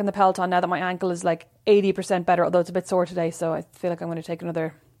started back on the Peloton now that my ankle is like 80% better, although it's a bit sore today, so I feel like I'm going to take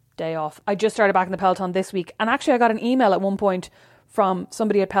another day off. I just started back on the Peloton this week, and actually I got an email at one point from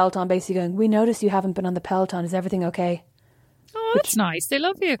somebody at Peloton basically going, we noticed you haven't been on the Peloton. Is everything okay? Oh, that's nice. They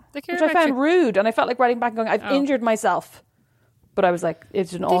love you. They care about you. Which I found rude, and I felt like writing back and going, I've injured myself. But I was like,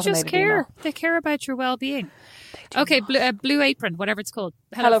 it's an automated They just care. email. They care about your well-being. Okay, Blue Apron, whatever it's called.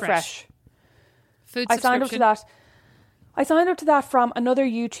 HelloFresh. Food I signed up to that. I signed up to that from another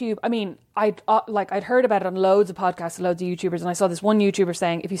YouTube. I mean, I'd heard about it on loads of podcasts, loads of YouTubers, and I saw this one YouTuber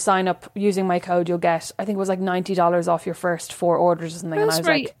saying if you sign up using my code, you'll get, I think it was like $90 off your first 4 orders or something. Rosemary, and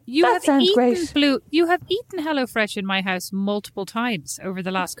I was like, that sounds great. You have eaten HelloFresh in my house multiple times over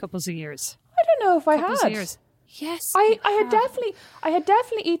the last couple of years. I don't know if I had. Years. Yes, I had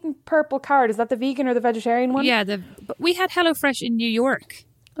definitely eaten Purple Card. Is that the vegan or the vegetarian one? Yeah, but we had HelloFresh in New York.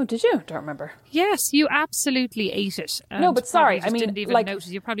 Oh, did you? Don't remember. Yes, you absolutely ate it. No, but sorry, I mean, didn't even notice.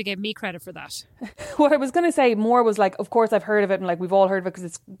 You probably gave me credit for that. What I was going to say more was like, of course I've heard of it, and like we've all heard of it because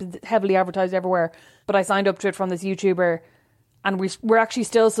it's heavily advertised everywhere. But I signed up to it from this YouTuber, and we're actually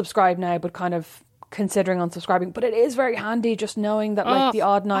still subscribed now, but kind of considering unsubscribing. But it is very handy just knowing that like the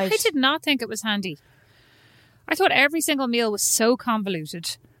odd night. I did not think it was handy. I thought every single meal was so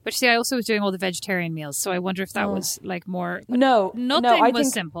convoluted. But see, I also was doing all the vegetarian meals, so I wonder if that was like more. Nothing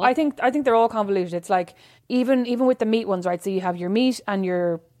was simple. I think they're all convoluted. It's like even with the meat ones, right? So you have your meat and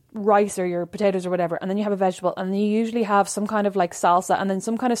your rice or your potatoes or whatever, and then you have a vegetable, and then you usually have some kind of like salsa, and then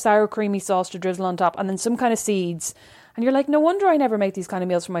some kind of sour creamy sauce to drizzle on top, and then some kind of seeds. And you're like, no wonder I never make these kind of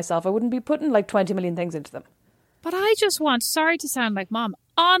meals for myself. I wouldn't be putting like 20 million things into them. But I just want, sorry to sound like mom,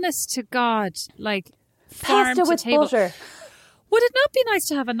 honest to God, like farm pasta to with table. butter. Would it not be nice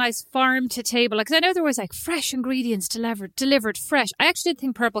to have a nice farm to table? Like, 'cause I know there was like fresh ingredients delivered fresh. I actually did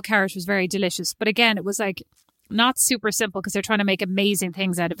think Purple Carrot was very delicious. But again, it was like not super simple because they're trying to make amazing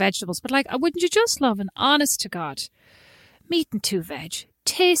things out of vegetables. But like, wouldn't you just love an honest to God meat and 2 veg?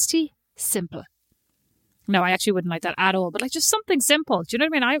 Tasty, simple. No, I actually wouldn't like that at all. But like just something simple. Do you know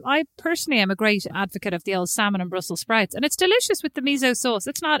what I mean? I personally am a great advocate of the old salmon and Brussels sprouts. And it's delicious with the miso sauce.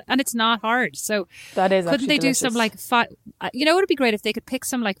 It's not hard. So that is couldn't they delicious. do some like it would be great if they could pick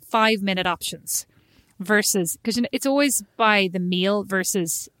some like 5-minute options versus, because it's always by the meal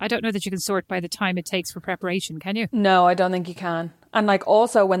versus, I don't know that you can sort by the time it takes for preparation, can you? No, I don't think you can. And like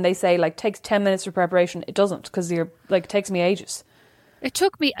also when they say like takes 10 minutes for preparation, it doesn't, because you're like, it takes me ages. It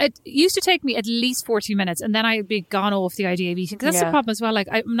used to take me at least 40 minutes, and then I'd be gone off the idea of eating. Because that's the problem as well. Like,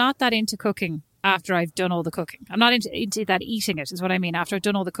 I'm not that into cooking after I've done all the cooking. I'm not into that eating it, is what I mean. After I've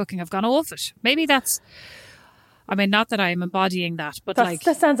done all the cooking, I've gone off it. Maybe that's, I mean, not that I'm embodying that, but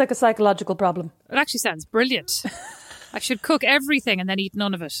that sounds like a psychological problem. It actually sounds brilliant. I should cook everything and then eat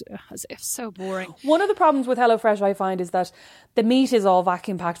none of it. It's so boring. One of the problems with HelloFresh, I find, is that the meat is all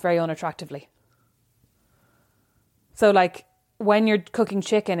vacuum packed very unattractively. So, like, when you're cooking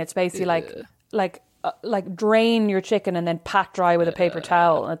chicken, it's basically like drain your chicken and then pat dry with a paper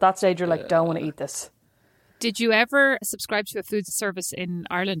towel. And at that stage, you're like, don't want to eat this. Did you ever subscribe to a food service in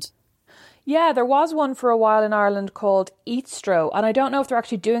Ireland? Yeah, there was one for a while in Ireland called Eatstro. And I don't know if they're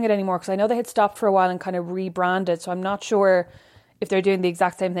actually doing it anymore, because I know they had stopped for a while and kind of rebranded. So I'm not sure if they're doing the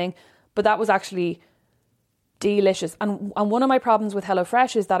exact same thing. But that was actually delicious. And one of my problems with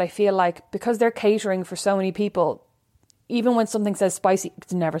HelloFresh is that I feel like because they're catering for so many people, even when something says spicy,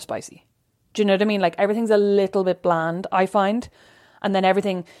 it's never spicy. Do you know what I mean? Like, everything's a little bit bland, I find. And then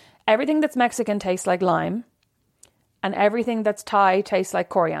everything that's Mexican tastes like lime. And everything that's Thai tastes like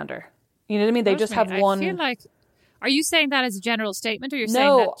coriander. You know what I mean? They just have one. I feel like, are you saying that as a general statement, or you're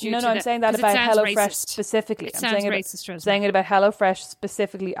saying that due to I'm saying that about HelloFresh racist. specifically. I'm saying it about HelloFresh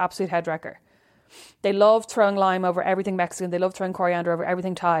specifically, absolute headwrecker. They love throwing lime over everything Mexican. They love throwing coriander over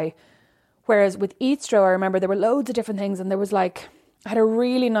everything Thai. Whereas with Eatstro, I remember there were loads of different things, and there was like, I had a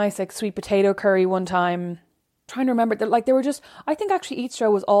really nice like sweet potato curry one time. I'm trying to remember that, like, they were just, I think actually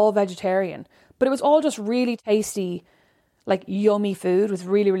Eatstro was all vegetarian, but it was all just really tasty, like yummy food with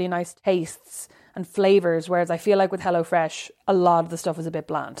really, really nice tastes and flavors. Whereas I feel like with HelloFresh, a lot of the stuff is a bit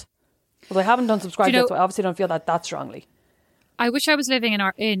bland. But I haven't done subscribe yet, so I obviously don't feel that strongly. I wish I was living in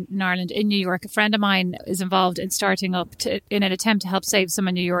Ireland, in New York. A friend of mine is involved in starting up, in an attempt to help save some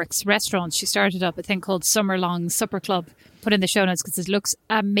of New York's restaurants. She started up a thing called Summer Long Supper Club. Put in the show notes because it looks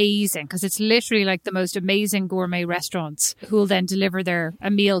amazing. Because it's literally like the most amazing gourmet restaurants who will then deliver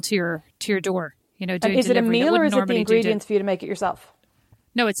a meal to your door. You know, doing and is it a meal or is it the ingredients for you to make it yourself?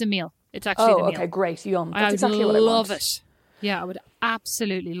 No, it's a meal. It's actually the meal. Okay, great, yum. That's I exactly what I want. love it. Yeah, I would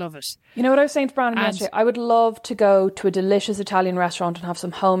absolutely love it. You know what I was saying to Brandon yesterday? I would love to go to a delicious Italian restaurant and have some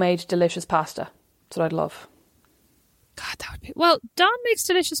homemade delicious pasta. That's what I'd love. God, that would be... Well, Don makes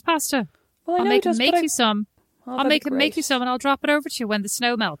delicious pasta. Well, I'll make him make you some. I'll make him make you some, and I'll drop it over to you when the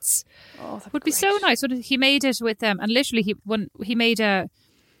snow melts. Oh, that would be so nice. He made it with them, and literally he made a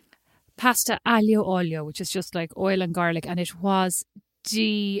pasta aglio olio, which is just like oil and garlic, and it was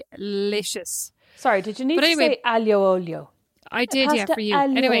delicious. Sorry, did you need to say aglio olio? I did, pasta for you.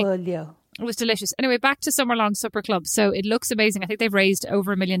 Aglio Anyway, olio. It was delicious. Anyway, back to Summerlong Supper Club. So it looks amazing. I think they've raised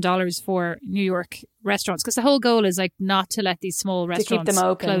over $1 million for New York restaurants, because the whole goal is like not to let these small restaurants keep them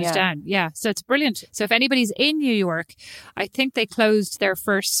open, close down. Yeah, so it's brilliant. So if anybody's in New York, I think they closed their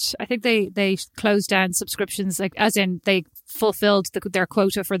first. I think they closed down subscriptions, like as in they fulfilled their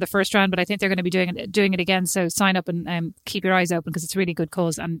quota for the first round, but I think they're going to be doing it again. So sign up and keep your eyes open, because it's a really good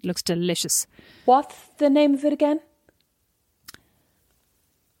cause and looks delicious. What's the name of it again?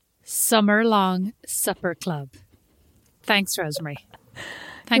 Summerlong Supper Club. Thanks, Rosemary.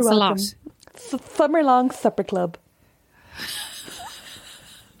 Thanks You're a welcome. lot. Summerlong Supper Club.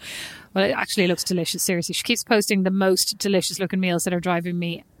 Well, it actually looks delicious. Seriously, she keeps posting the most delicious looking meals that are driving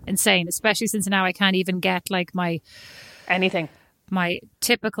me insane, especially since now I can't even get like my anything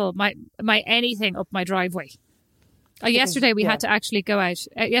up my driveway. Yesterday we had to actually go out.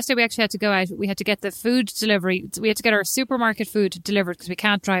 Yesterday we actually had to go out. We had to get the food delivery. We had to get our supermarket food delivered because we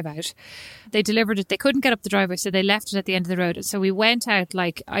can't drive out. They delivered it. They couldn't get up the driveway, so they left it at the end of the road. So we went out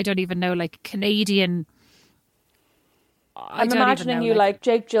like, I don't even know, like Canadian. I'm imagining you like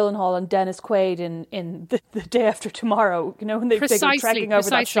Jake Gyllenhaal and Dennis Quaid in the Day After Tomorrow. You know, when they go trekking over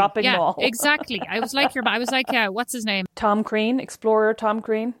that shopping mall. Exactly. I was like what's his name? Tom Crean, explorer Tom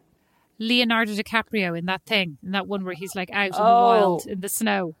Crean. Leonardo DiCaprio in that one where he's like out in the wild in the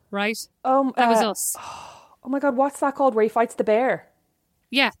snow, right? That was us. Oh my God, what's that called? Where he fights the bear?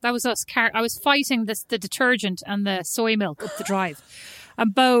 Yeah, that was us. I was fighting the detergent and the soy milk up the drive,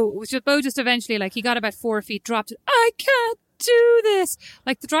 and Bo just eventually, like, he got about 4 feet, dropped it. I can't do this.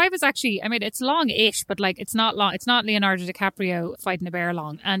 Like, the drive is actually, I mean, it's long-ish, but like it's not long. It's not Leonardo DiCaprio fighting a bear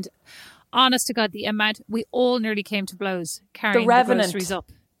long. And honest to God, the amount, we all nearly came to blows carrying the groceries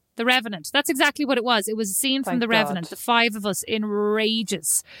up. The Revenant. That's exactly what it was. It was a scene from The Revenant. The five of us in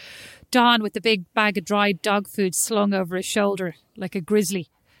rages. Don with the big bag of dried dog food slung over his shoulder like a grizzly.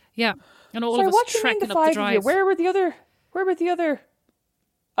 Yeah. And all of us trekking up the drive. Where were the other?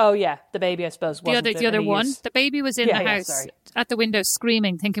 Oh yeah, the baby, I suppose. The other one. The baby was in the house at the window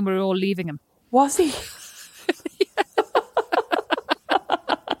screaming, thinking we were all leaving him. Was he?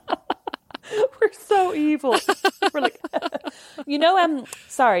 We're so evil. We're like,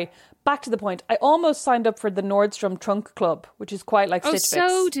 sorry, back to the point. I almost signed up for the Nordstrom Trunk Club, which is quite like Stitch Fix.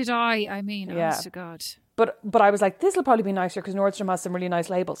 So did I. I mean, honest to God. But I was like, this will probably be nicer because Nordstrom has some really nice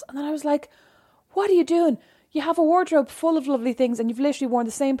labels. And then I was like, what are you doing? You have a wardrobe full of lovely things and you've literally worn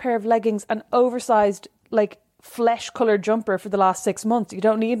the same pair of leggings and oversized, like, flesh-coloured jumper for the last 6 months. You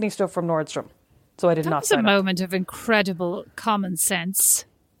don't need any stuff from Nordstrom. So I did not sign up. That was a moment of incredible common sense.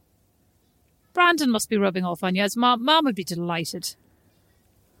 Brandon must be rubbing off on you. As Mom would be delighted.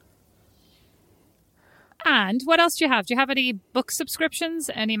 And what else do you have? Do you have any book subscriptions?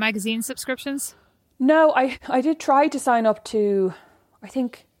 Any magazine subscriptions? No, I did try to sign up to, I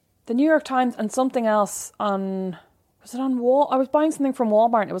think, the New York Times and something else on... Was it on Wall? I was buying something from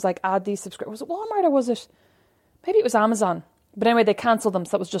Walmart and it was like, add these subscriptions. Was it Walmart or was it... Maybe it was Amazon. But anyway, they cancelled them,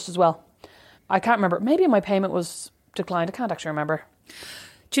 so that was just as well. I can't remember. Maybe my payment was declined. I can't actually remember.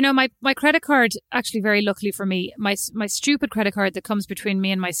 Do you know, my credit card, actually very luckily for me, my stupid credit card that comes between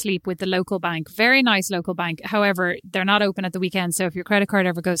me and my sleep with the local bank, very nice local bank. However, they're not open at the weekend. So if your credit card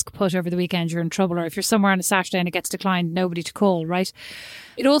ever goes kaput over the weekend, you're in trouble. Or if you're somewhere on a Saturday and it gets declined, nobody to call, right?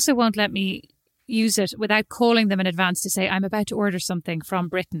 It also won't let me use it without calling them in advance to say, I'm about to order something from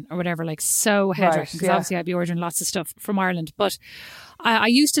Britain or whatever, like so head-wrecking. Because obviously I'd be ordering lots of stuff from Ireland. But I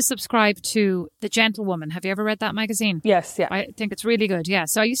used to subscribe to The Gentlewoman. Have you ever read that magazine? Yes, yeah. I think it's really good, yeah.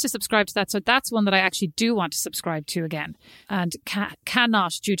 So I used to subscribe to that. So that's one that I actually do want to subscribe to again and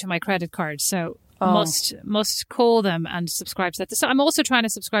cannot due to my credit card. So must call them and subscribe to that. So I'm also trying to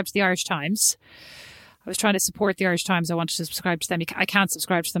subscribe to the Irish Times. I was trying to support the Irish Times. I wanted to subscribe to them. I can't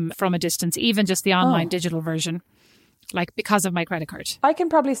subscribe to them from a distance, even just the online digital version, like because of my credit card. I can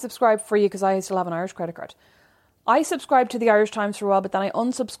probably subscribe for you because I still have an Irish credit card. I subscribed to the Irish Times for a while, but then I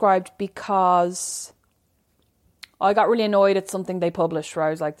unsubscribed because I got really annoyed at something they published where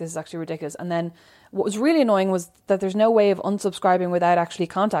I was like, this is actually ridiculous. And then what was really annoying was that there's no way of unsubscribing without actually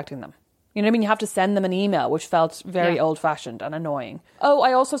contacting them. You know what I mean? You have to send them an email, which felt very old-fashioned and annoying. Oh,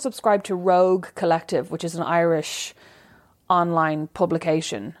 I also subscribed to Rogue Collective, which is an Irish online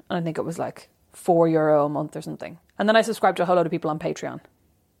publication. And I think it was like €4 a month or something. And then I subscribed to a whole load of people on Patreon.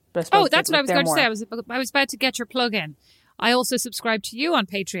 But that's what I was going to say. I was about to get your plug in. I also subscribe to you on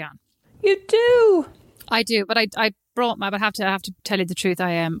Patreon. You do? I do, but I brought my. But I have to tell you the truth.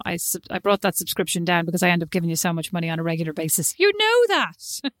 I brought that subscription down because I end up giving you so much money on a regular basis. You know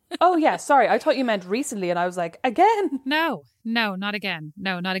that. Oh yeah, sorry. I thought you meant recently, and I was like, again? No, not again.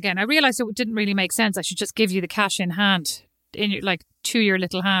 No, not again. I realised it didn't really make sense. I should just give you the cash in hand. to your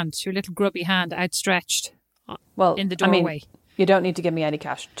little hand, your little grubby hand outstretched in the doorway. I mean, you don't need to give me any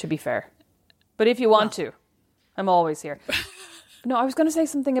cash, to be fair. But if you want to, I'm always here. No, I was going to say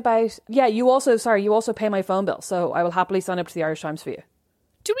something about... Yeah, you also pay my phone bill, so I will happily sign up to the Irish Times for you.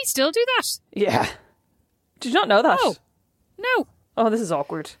 Do we still do that? Yeah. Did you not know that? No. Oh, this is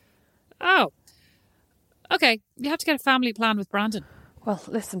awkward. Oh. Okay, you have to get a family plan with Brandon. Well,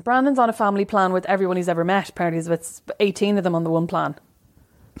 listen, Brandon's on a family plan with everyone he's ever met. Apparently there's 18 of them on the one plan.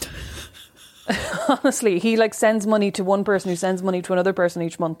 Honestly, he sends money to one person who sends money to another person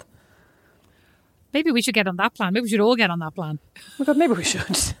each month. Maybe we should get on that plan. Maybe we should all get on that plan. Oh my God, maybe we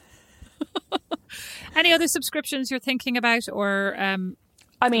should. Any other subscriptions you're thinking about or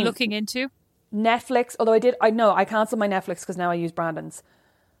looking into? Netflix, although I cancelled my Netflix because now I use Brandon's.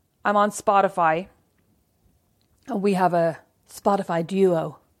 I'm on Spotify. And we have a Spotify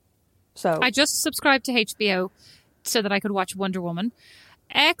duo. So I just subscribed to HBO so that I could watch Wonder Woman.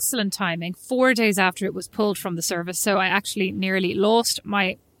 Excellent timing. 4 days after it was pulled from the service. So I actually nearly lost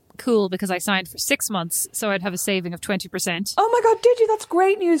my cool because I signed for 6 months. So I'd have a saving of 20%. Oh my God, did you? That's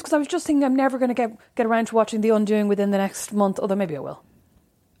great news because I was just thinking I'm never going to get around to watching The Undoing within the next month. Although maybe I will.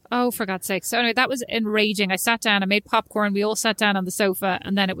 Oh, for God's sake. So anyway, that was enraging. I sat down, I made popcorn. We all sat down on the sofa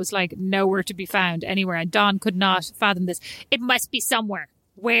and then it was nowhere to be found anywhere. And Don could not fathom this. It must be somewhere.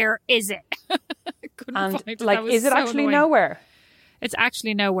 Where is it? Couldn't find it. Is it actually annoying. Nowhere? It's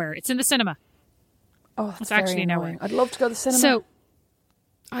actually nowhere. It's in the cinema. Oh, that's actually nowhere. I'd love to go to the cinema. So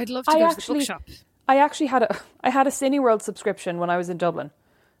I'd love to go to the bookshop. I actually had a Cineworld subscription when I was in Dublin.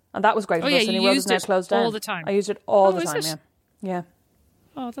 And that was great. Oh yeah, you Cineworld used is now it closed down. all the time. I used it all the time, yeah.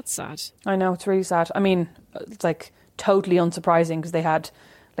 Oh, that's sad. I know, it's really sad. I mean, it's totally unsurprising because they had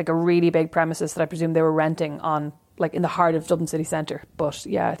a really big premises that I presume they were renting on in the heart of Dublin city centre. But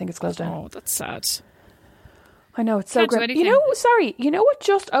yeah, I think it's closed down. Oh, that's sad. I know, it's so great. You know what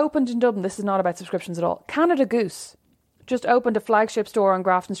just opened in Dublin? This is not about subscriptions at all. Canada Goose just opened a flagship store on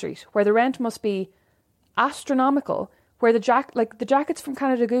Grafton Street where the rent must be astronomical, where the jackets from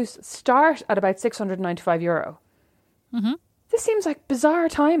Canada Goose start at about €695. Mm-hmm. This seems like bizarre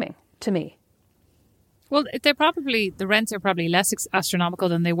timing to me. Well, the rents are probably less astronomical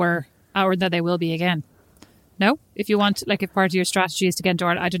than they were, or that they will be again. No? If you want, if part of your strategy is to get into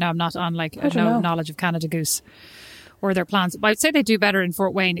I don't know, I'm not on, no knowledge of Canada Goose or their plans. But I'd say they do better in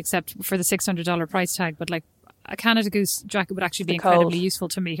Fort Wayne, except for the $600 price tag. But, a Canada Goose jacket would actually be incredibly useful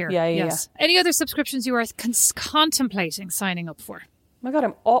to me here. Yeah. Yes. Any other subscriptions you are contemplating signing up for? Oh my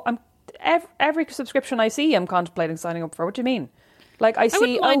God, every subscription I see, I'm contemplating signing up for. What do you mean? I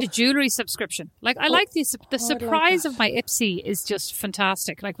wouldn't mind a jewellery subscription. I like the surprise of my Ipsy is just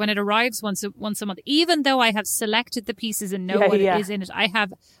fantastic. When it arrives once a month, even though I have selected the pieces and know what it is in it, I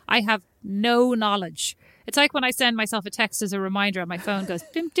have no knowledge. It's like when I send myself a text as a reminder and my phone goes,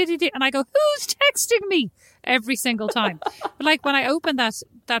 and I go, who's texting me? Every single time. But when I open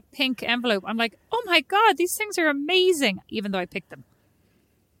that pink envelope, I'm like, oh my God, these things are amazing, even though I picked them.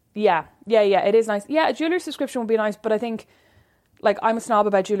 Yeah, it is nice. Yeah, a jewellery subscription would be nice, but I think, I'm a snob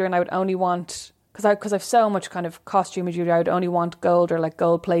about jewellery and I would only want, because I've so much kind of costume of jewellery, I would only want gold or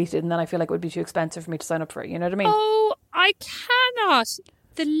gold plated, and then I feel like it would be too expensive for me to sign up for it, you know what I mean? Oh, I cannot.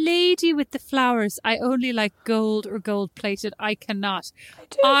 The lady with the flowers, I only like gold or gold plated. I cannot.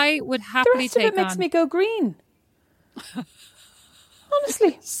 I would happily take on. The rest of it makes me go green.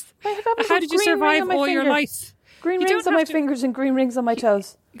 Honestly. How did you survive all your life? Green rings on my fingers and green rings on my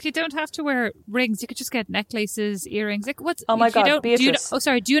toes. You don't have to wear rings. You could just get necklaces, earrings. Oh my God, Beatrice.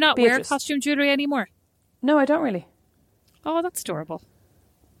 Do you not wear costume jewellery anymore? No, I don't really. Oh, that's adorable.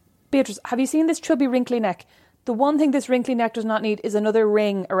 Beatrice, have you seen this chubby wrinkly neck? The one thing this wrinkly neck does not need is another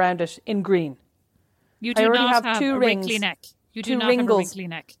ring around it in green. You do not have a wrinkly neck. You do not have a wrinkly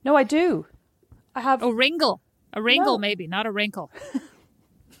neck. No, I do. I have... A wrinkle. A wrinkle, maybe, not a wrinkle.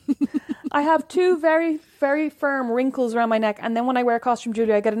 I have two very, very firm wrinkles around my neck, and then when I wear costume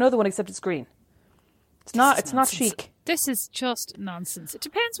jewellery, I get another one, except it's green. It's not chic. This is just nonsense. It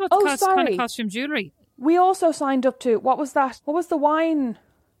depends what kind of costume jewellery. We also signed up to, what was that? What was the wine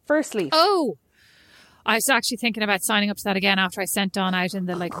first leaf? Oh, I was actually thinking about signing up to that again after I sent Don out in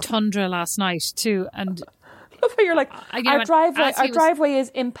the tundra last night too. And love how you're our driveway is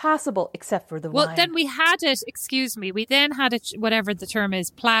impassable except for the wine. Well, then we had it. Excuse me. We then had it, whatever the term is,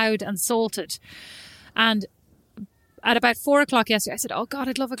 ploughed and salted. And at about 4:00 yesterday, I said, "Oh God,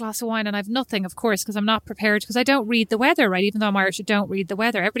 I'd love a glass of wine," and I've nothing, of course, because I'm not prepared because I don't read the weather. Right, even though I'm Irish, I don't read the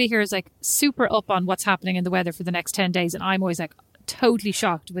weather. Everybody here is super up on what's happening in the weather for the next 10 days, and I'm always totally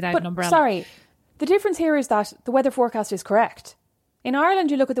shocked without an umbrella. Sorry. The difference here is that the weather forecast is correct. In Ireland,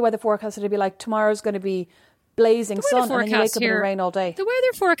 you look at the weather forecast and it'd be tomorrow's going to be blazing sun, and then you wake up here, in the rain all day. The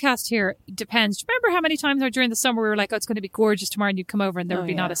weather forecast here depends. Do you remember how many times during the summer we were like, oh, it's going to be gorgeous tomorrow, and you'd come over and there would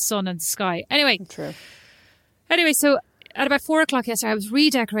be not a sun in the sky. Anyway. True. Anyway, so at about 4:00 yesterday, I was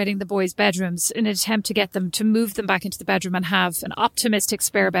redecorating the boys' bedrooms in an attempt to get them to move them back into the bedroom and have an optimistic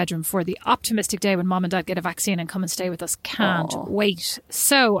spare bedroom for the optimistic day when Mom and Dad get a vaccine and come and stay with us. Can't wait.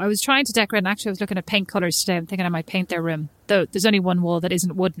 So I was trying to decorate, and actually I was looking at paint colours today. I'm thinking I might paint their room. Though there's only one wall that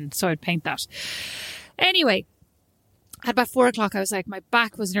isn't wooden, so I'd paint that. Anyway, at about 4:00, I was like, my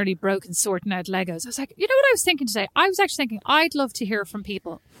back was nearly broken sorting out Legos. I was like, you know what I was thinking today? I was actually thinking I'd love to hear from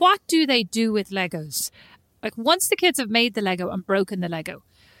people. What do they do with Legos? Like, once the kids have made the Lego and broken the Lego,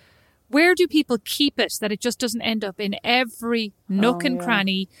 where do people keep it that it just doesn't end up in every nook and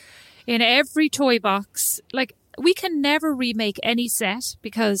cranny, in every toy box? Like, we can never remake any set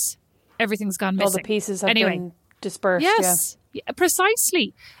because everything's gone missing. All the pieces have been dispersed. Yes,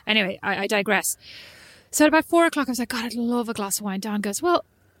 precisely. Anyway, I digress. So at about 4:00, I was like, God, I'd love a glass of wine. Don goes, well,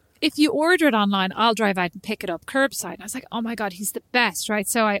 if you order it online, I'll drive out and pick it up curbside. And I was like, oh my God, he's the best, right?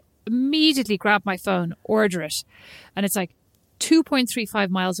 So I immediately grab my phone, order it, and it's like 2.35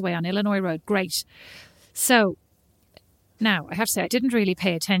 miles away on Illinois Road. Great. So now I have to say I didn't really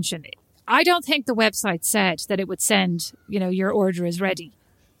pay attention. I don't think the website said that it would send, your order is ready.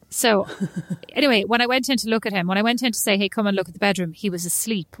 So anyway, when I went in to look at him, when I went in to say, hey, come and look at the bedroom, he was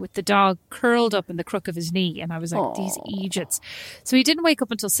asleep with the dog curled up in the crook of his knee. And I was like, these idiots. So he didn't wake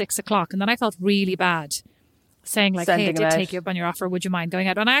up until 6:00. And then I felt really bad, saying like, hey, I did take you up on your offer. Would you mind going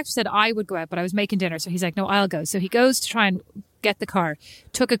out? And I actually said I would go out, but I was making dinner. So he's like, no, I'll go. So he goes to try and get the car.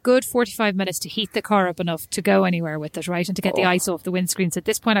 Took a good 45 minutes to heat the car up enough to go anywhere with it, right? And to get the ice off the windscreen. So at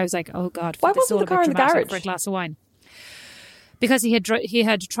this point, I was like, oh God, why wasn't the car in the garage for a glass of wine? Because he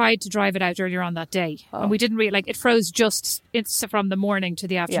had tried to drive it out earlier on that day. And we didn't really, it froze just from the morning to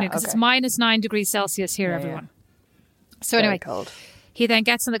the afternoon because it's -9 degrees Celsius here, everyone. So very anyway, cold. He then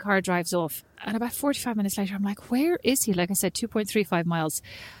gets in the car, drives off. And about 45 minutes later, I'm like, where is he? Like I said, 2.35 miles.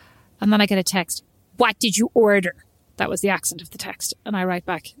 And then I get a text. What did you order? That was the accent of the text. And I write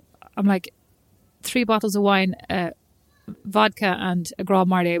back, I'm like, 3 bottles of wine, vodka and a Grand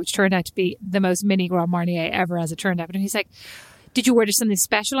Marnier, which turned out to be the most mini Grand Marnier ever, as it turned out. And he's like, did you order something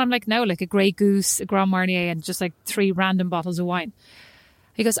special? I'm like, no, like a Grey Goose, a Grand Marnier, and just like 3 random bottles of wine.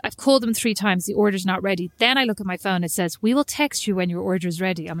 He goes, I've called them 3 times. The order's not ready. Then I look at my phone. It says, we will text you when your order is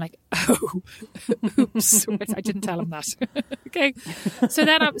ready. I'm like, oh, oops. I didn't tell him that. Okay. So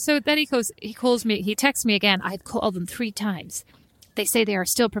then he calls me. He texts me again. I've called them 3 times. They say they are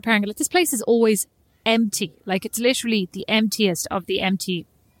still preparing. Like, this place is always empty. Like, it's literally the emptiest of the empty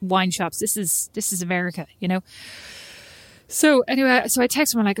wine shops. This is America, So anyway, so I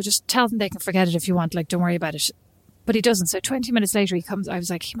text him and just tell them they can forget it if you want. Like, don't worry about it. But he doesn't. So 20 minutes later he comes. I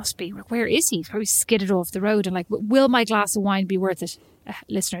was like, he must be. Where is he? Probably skidded off the road. And like, will my glass of wine be worth it?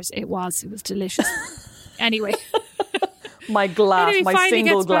 Listeners, it was. It was delicious. Anyway. My glass, anyway, my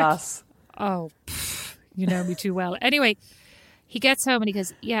single glass. Back. Oh, you know me too well. Anyway, he gets home and he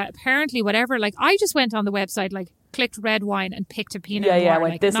goes, yeah, apparently whatever. Like, I just went on the website, clicked red wine and picked a Pinot Noir. Yeah,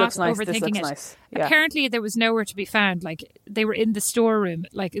 went, this looks nice, this looks nice. Yeah. Apparently there was nowhere to be found. Like, they were in the storeroom,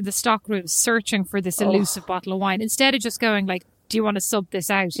 in the stock room, searching for this elusive bottle of wine. Instead of just going do you want to sub this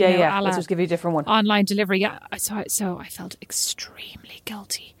out? Let's just give you a different one. Online delivery. Yeah, so I felt extremely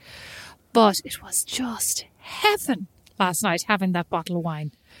guilty. But it was just heaven last night having that bottle of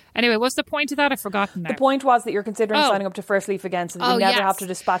wine. Anyway, what's the point of that? I've forgotten now. The point was that you're considering signing up to First Leaf again, so that you never have to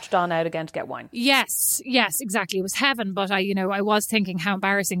dispatch Don out again to get wine. Yes, exactly. It was heaven, but I was thinking how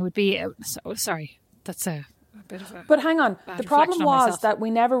embarrassing it would be. So, sorry, that's a bit of a. But hang on, the problem was that we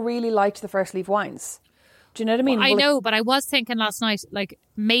never really liked the First Leaf wines. Do you know what I mean? Well, I know, but I was thinking last night,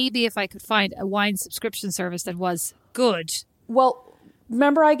 maybe if I could find a wine subscription service that was good. Well,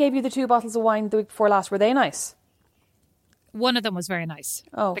 remember I gave you the 2 bottles of wine the week before last. Were they nice? One of them was very nice.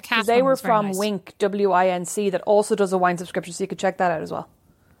 Oh, because they were from Winc, W-I-N-C, that also does a wine subscription, so you could check that out as well.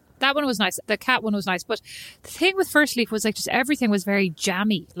 That one was nice. The cat one was nice. But the thing with First Leaf was just everything was very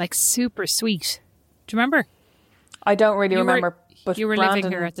jammy, super sweet. Do you remember? I don't really remember. But you were living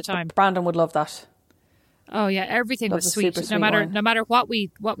here at the time. Brandon would love that. Oh yeah, everything was sweet. No matter what we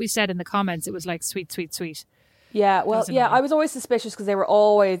said in the comments, it was sweet, sweet, sweet. Yeah, well, I was always suspicious because there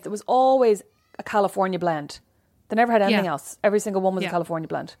was always a California blend. They never had anything else. Every single one was a California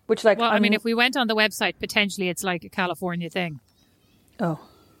blend. Which, if we went on the website, potentially it's a California thing. Oh,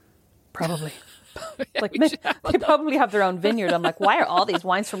 probably. They probably have their own vineyard. I'm like, why are all these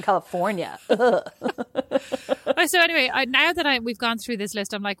wines from California? So anyway, now that we've gone through this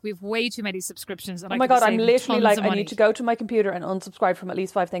list, I'm like, we've way too many subscriptions. And oh my God, I'm literally I need to go to my computer and unsubscribe from at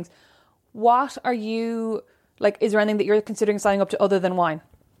least 5 things. What are you Like, is there anything that you're considering signing up to other than wine?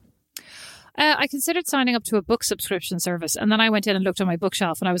 I considered signing up to a book subscription service, and then I went in and looked on my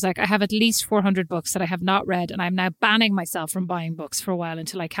bookshelf and I was like, I have at least 400 books that I have not read, and I'm now banning myself from buying books for a while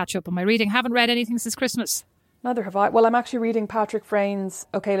until I catch up on my reading. Haven't read anything since Christmas. Neither have I. Well, I'm actually reading Patrick Freyne's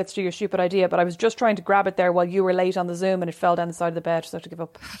Okay, Let's Do Your Stupid Idea, but I was just trying to grab it there while you were late on the Zoom and it fell down the side of the bed, so I had to give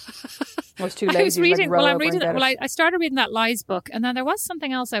up. I was too lazy. I was reading, like, I started reading that Lies book, and then there was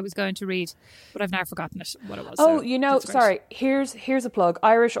something else I was going to read, but I've now forgotten what it was. Oh, so you know, sorry, here's a plug.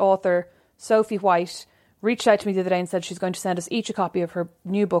 Irish author Sophie White reached out to me the other day and said she's going to send us each a copy of her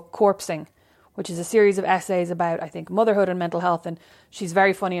new book, Corpsing, which is a series of essays about, I think, motherhood and mental health. And she's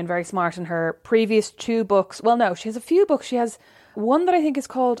very funny and very smart. In her previous 2 books, well, no, she has a few books. She has one that I think is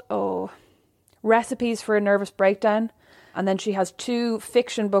called, Recipes for a Nervous Breakdown. And then she has 2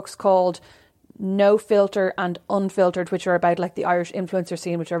 fiction books called No Filter and Unfiltered, which are about like the Irish influencer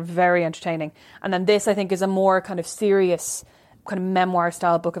scene, which are very entertaining. And then this, I think, is a more kind of serious kind of memoir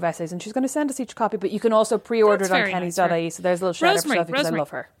style book of essays. And she's going to send us each a copy, but you can also pre-order it on Kenny's.ie. So there's a little shout out for Sophie because I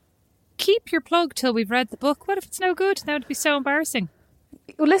love her. Keep your plug till we've read the book. What if it's no good? That would be so embarrassing.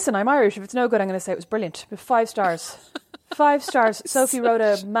 Well, listen, I'm Irish. If it's no good, I'm going to say it was brilliant. 5 stars. 5 stars. Sophie wrote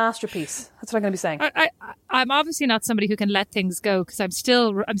a masterpiece. That's what I'm going to be saying. I'm obviously not somebody who can let things go, because I'm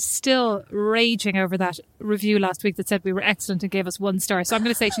still raging over that review last week that said we were excellent and gave us 1 star. So I'm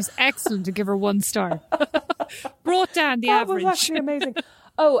going to say she's excellent and give her 1 star. Brought down the average. That was actually amazing.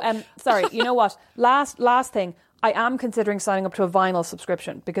 Oh, sorry. You know what? Last thing. I am considering signing up to a vinyl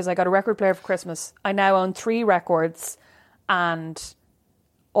subscription because I got a record player for Christmas. I now own 3 records, and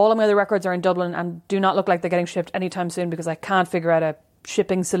all of my other records are in Dublin and do not look like they're getting shipped anytime soon because I can't figure out a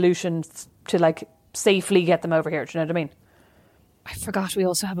shipping solution to like safely get them over here. Do you know what I mean? I forgot we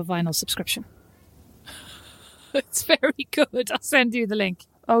also have a vinyl subscription. It's very good. I'll send you the link.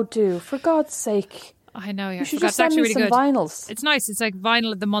 Oh, do. For God's sake. I know, yeah. You should just send me some vinyls. It's nice. It's like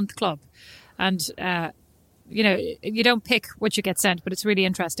Vinyl of the Month Club. And, you know, you don't pick what you get sent, but it's really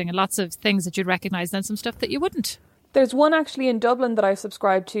interesting and lots of things that you'd recognise and some stuff that you wouldn't. There's one actually in Dublin that I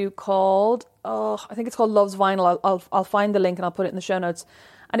subscribe to called, I think it's called Love's Vinyl. I'll find the link and I'll put it in the show notes.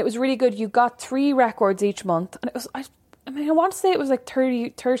 And it was really good. You got 3 records each month. And it was, I want to say it was like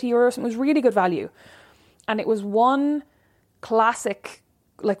 30 euros. It was really good value. And it was one classic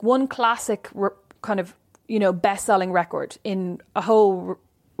kind of, you know, best-selling record in a whole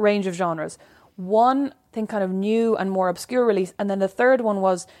range of genres. One, I think, kind of new and more obscure release. And then the third one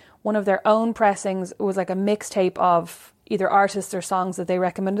was one of their own pressings. It was like a mixtape of either artists or songs that they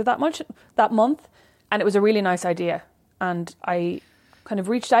recommended that month. And it was a really nice idea. And I kind of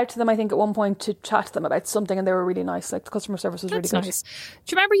reached out to them, I think, at one point to chat to them about something, and they were really nice. Like, the customer service was really good. Nice. Do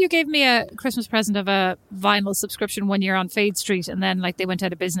you remember you gave me a Christmas present of a vinyl subscription one year on Fade Street, and then like they went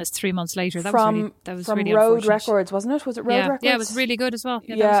out of business 3 months later? That was really Road Records, wasn't it? Was it Road Records? Yeah, it was really good as well.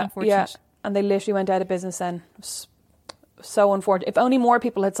 Yeah, that was unfortunate. Yeah. And they literally went out of business then. It was so unfortunate. If only more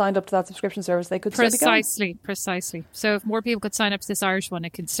people had signed up to that subscription service, they could still be going. Precisely. So if more people could sign up to this Irish one, it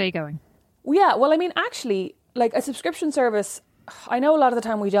could stay going. Yeah, well, I mean, actually, like a subscription service, I know a lot of the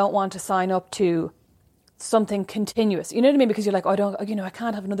time we don't want to sign up to something continuous. You know what I mean? Because you're like, I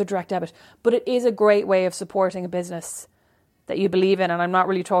can't have another direct debit. But it is a great way of supporting a business that you believe in. And I'm not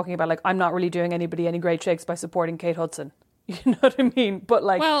really talking about, like, I'm not really doing anybody any great shakes by supporting Kate Hudson. You know what I mean? But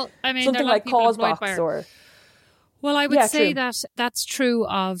like, well, I mean, something like Causebox or... Well, I would say that that's true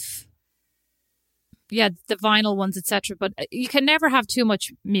of, the vinyl ones, etc. But you can never have too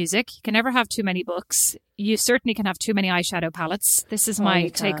much music. You can never have too many books. You certainly can have too many eyeshadow palettes. This is my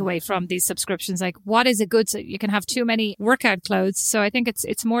takeaway from these subscriptions. Like, what is a good? So you can have too many workout clothes. So I think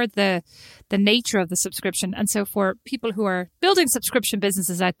it's more the nature of the subscription. And so for people who are building subscription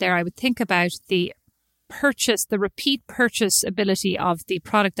businesses out there, I would think about the repeat purchase ability of the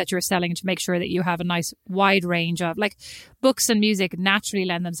product that you're selling to make sure that you have a nice wide range of, like, books and music naturally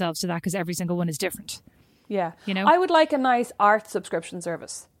lend themselves to that because every single one is different. Yeah. You know, I would like a nice art subscription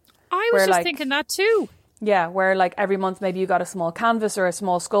service. I was just thinking that too. Yeah, where like every month maybe you got a small canvas or a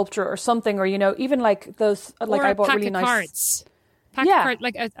small sculpture or something, or, you know, even like those, like, or I bought really nice cards. Cards,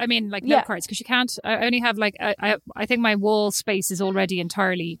 like, I mean, like, note cards, because you can't. I only have like I think my wall space is already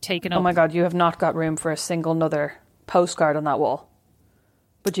entirely taken up. Oh my God, you have not got room for a single another postcard on that wall.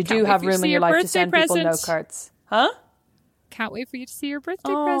 But you do have room in your life to send people note cards, huh? Can't wait for you to see your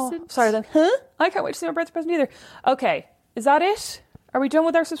birthday present. Sorry then, huh? I can't wait to see my birthday present either. Okay, is that it? Are we done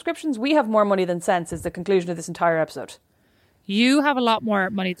with our subscriptions? We have more money than sense is the conclusion of this entire episode. You have a lot more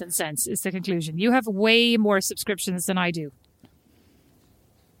money than sense is the conclusion. You have way more subscriptions than I do.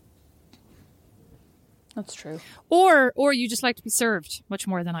 That's true. Or you just like to be served much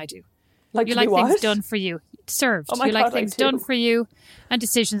more than I do. Like you to like be what? things done for you. served. Oh my you like God, I things do. done for you and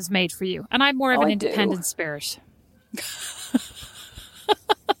decisions made for you. And I'm more of Oh, an I do. independent spirit.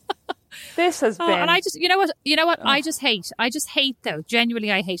 This has been... And I just, you know what? I just hate though.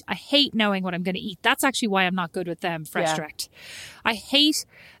 Genuinely, I hate knowing what I'm going to eat. That's actually why I'm not good with Fresh Yeah. Direct. I hate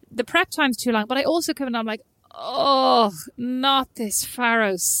the prep time's too long, but I also come in and I'm like, oh, not this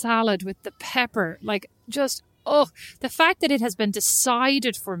farro salad with the pepper. Like, just, the fact that it has been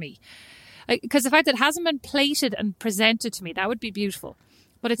decided for me. Because the fact that it hasn't been plated and presented to me, that would be beautiful.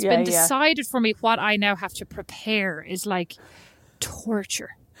 But it's been decided for me what I now have to prepare is like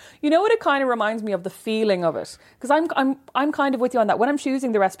torture. You know what it kind of reminds me of, the feeling of it? Because I'm kind of with you on that. When I'm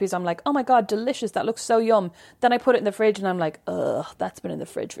choosing the recipes, I'm like, oh my God, delicious. That looks so yum. Then I put it in the fridge and I'm like, ugh, that's been in the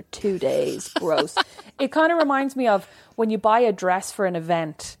fridge for 2 days. Gross. It kind of reminds me of when you buy a dress for an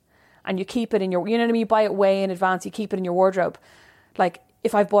event and you keep it in your, you know what I mean? You buy it way in advance, you keep it in your wardrobe. Like,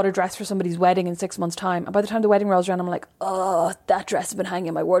 if I've bought a dress for somebody's wedding in 6 months' time, and by the time the wedding rolls around, I'm like, oh, that dress has been hanging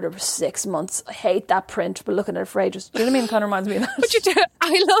in my wardrobe for 6 months. I hate that print, but looking at it for ages. Do you know what I mean? It kind of reminds me of that. But you do.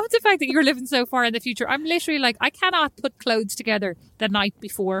 I love the fact that you're living so far in the future. I'm literally like, I cannot put clothes together the night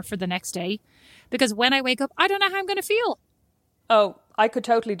before for the next day. Because when I wake up, I don't know how I'm going to feel. Oh, I could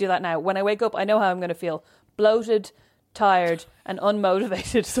totally do that now. When I wake up, I know how I'm going to feel. Bloated, tired, and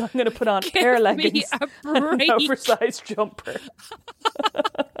unmotivated. So I'm going to put on pair of leggings and an oversized jumper.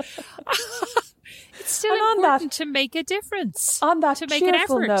 It's still important to make a difference. On that to make an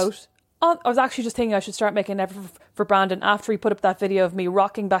cheerful effort. note, I was actually just thinking I should start making an effort for Brandon after he put up that video of me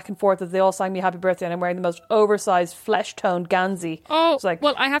rocking back and forth as they all sang me happy birthday and I'm wearing the most oversized flesh-toned Gansey. Oh, It's like,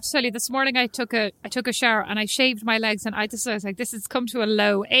 well, I have to tell you, this morning I took a shower and I shaved my legs and I was like, this has come to a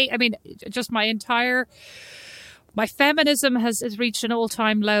low. I mean, just my feminism has reached an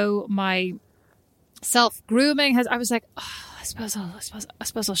all-time low. My self-grooming I was like, I suppose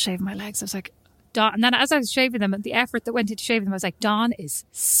I'll shave my legs. I was like, Don, and then as I was shaving them, the effort that went into shaving them, I was like, Don is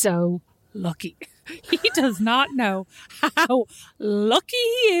so lucky. He does not know how lucky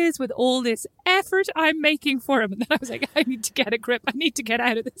he is with all this effort I'm making for him. And then I was like, I need to get a grip. I need to get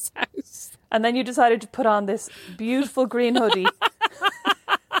out of this house. and then you decided to put on this beautiful green hoodie.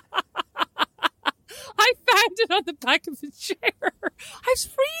 I found it on the back of a chair. I was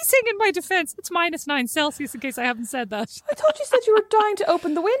freezing in my defense. It's -9 Celsius in case I haven't said that. I thought you said you were dying to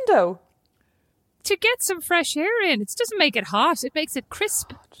open the window. To get some fresh air in. It doesn't make it hot. It makes it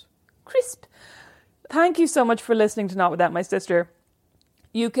crisp. Crisp. Thank you so much for listening to Not Without My Sister.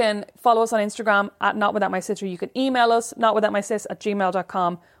 You can follow us on Instagram at Not Without My Sister. You can email us,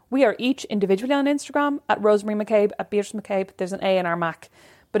 notwithoutmysis@gmail.com. We are each individually on Instagram at Rosemary McCabe, at Beatrice McCabe. There's an A in our Mac.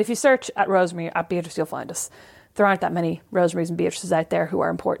 But if you search at Rosemary, at Beatrice, you'll find us. There aren't that many Rosemarys and Beatrices out there who are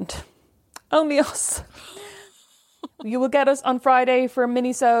important. Only us. You will get us on Friday for a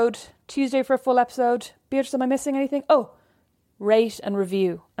mini-sode, Tuesday for a full episode. Beatrice, am I missing anything? Oh, rate and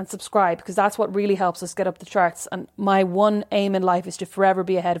review and subscribe, because that's what really helps us get up the charts. And my one aim in life is to forever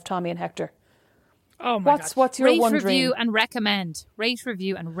be ahead of Tommy and Hector. Oh my God. What's your one review dream? and recommend. Rate,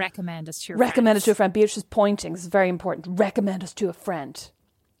 review and recommend us to your Recommend us friends. to a friend. Beatrice is pointing. This is very important. Recommend us to a friend.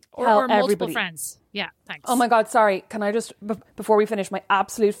 Or Tell multiple everybody. friends. Yeah, thanks. Oh my God, sorry. Can I just, before we finish, my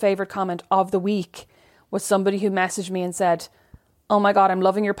absolute favourite comment of the week was somebody who messaged me and said, oh my God, I'm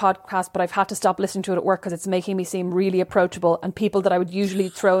loving your podcast, but I've had to stop listening to it at work because it's making me seem really approachable, and people that I would usually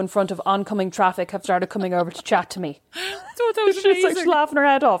throw in front of oncoming traffic have started coming over to chat to me. Oh, that was She's like amazing. laughing her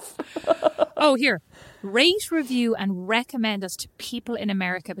head off. Oh, here. Rate, review and recommend us to people in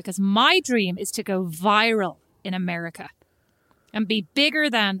America, because my dream is to go viral in America and be bigger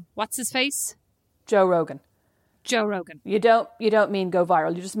than, what's his face? Joe Rogan. Joe Rogan. You don't mean go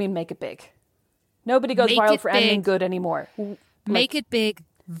viral. You just mean make it big. Nobody goes Make viral it for anything big. good anymore. Make it big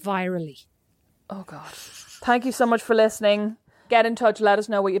virally. Oh God. Thank you so much for listening. Get in touch. Let us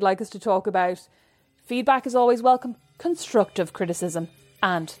know what you'd like us to talk about. Feedback is always welcome. Constructive criticism.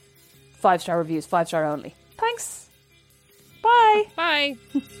 And 5-star reviews. 5-star only. Thanks. Bye. Bye.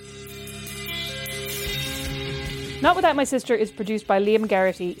 Not Without My Sister is produced by Liam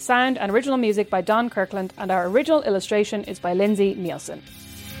Garrity. Sound and original music by Don Kirkland. And our original illustration is by Lindsay Nielsen.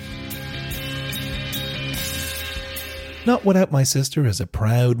 Not Without My Sister is a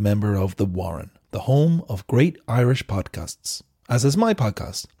proud member of The Warren, the home of great Irish podcasts, as is my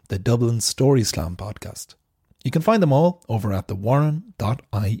podcast, the Dublin Story Slam podcast. You can find them all over at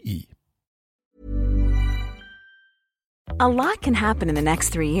thewarren.ie. A lot can happen in the next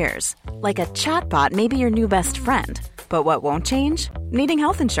 3 years. Like a chatbot may be your new best friend. But what won't change? Needing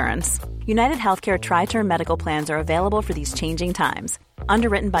health insurance. United Healthcare Tri-Term Medical Plans are available for these changing times.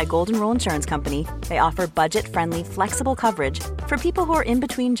 Underwritten by Golden Rule Insurance Company, they offer budget-friendly, flexible coverage for people who are in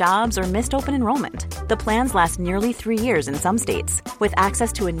between jobs or missed open enrollment. The plans last nearly 3 years in some states, with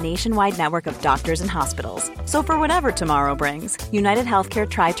access to a nationwide network of doctors and hospitals. So for whatever tomorrow brings, United Healthcare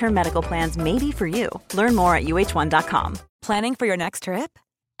Tri-Term Medical Plans may be for you. Learn more at uh1.com. Planning for your next trip?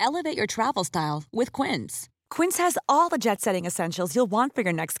 Elevate your travel style with Quince. Quince has all the jet-setting essentials you'll want for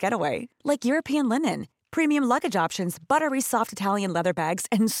your next getaway, like European linen, premium luggage options, buttery soft Italian leather bags,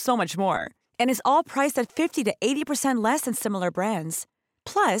 and so much more. And is all priced at 50 to 80% less than similar brands.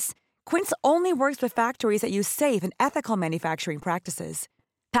 Plus, Quince only works with factories that use safe and ethical manufacturing practices.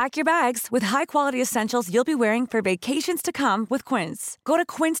 Pack your bags with high-quality essentials you'll be wearing for vacations to come with Quince. Go to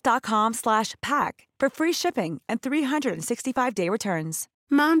quince.com/pack for free shipping and 365-day returns.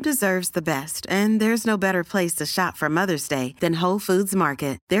 Mom deserves the best, and there's no better place to shop for Mother's Day than Whole Foods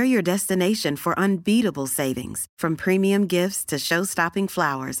Market. They're your destination for unbeatable savings, from premium gifts to show-stopping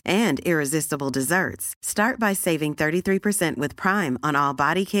flowers and irresistible desserts. Start by saving 33% with Prime on all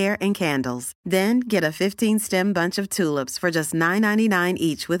body care and candles. Then get a 15-stem bunch of tulips for just $9.99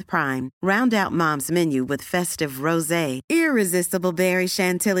 each with Prime. Round out Mom's menu with festive rosé, irresistible berry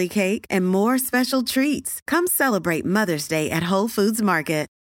chantilly cake, and more special treats. Come celebrate Mother's Day at Whole Foods Market.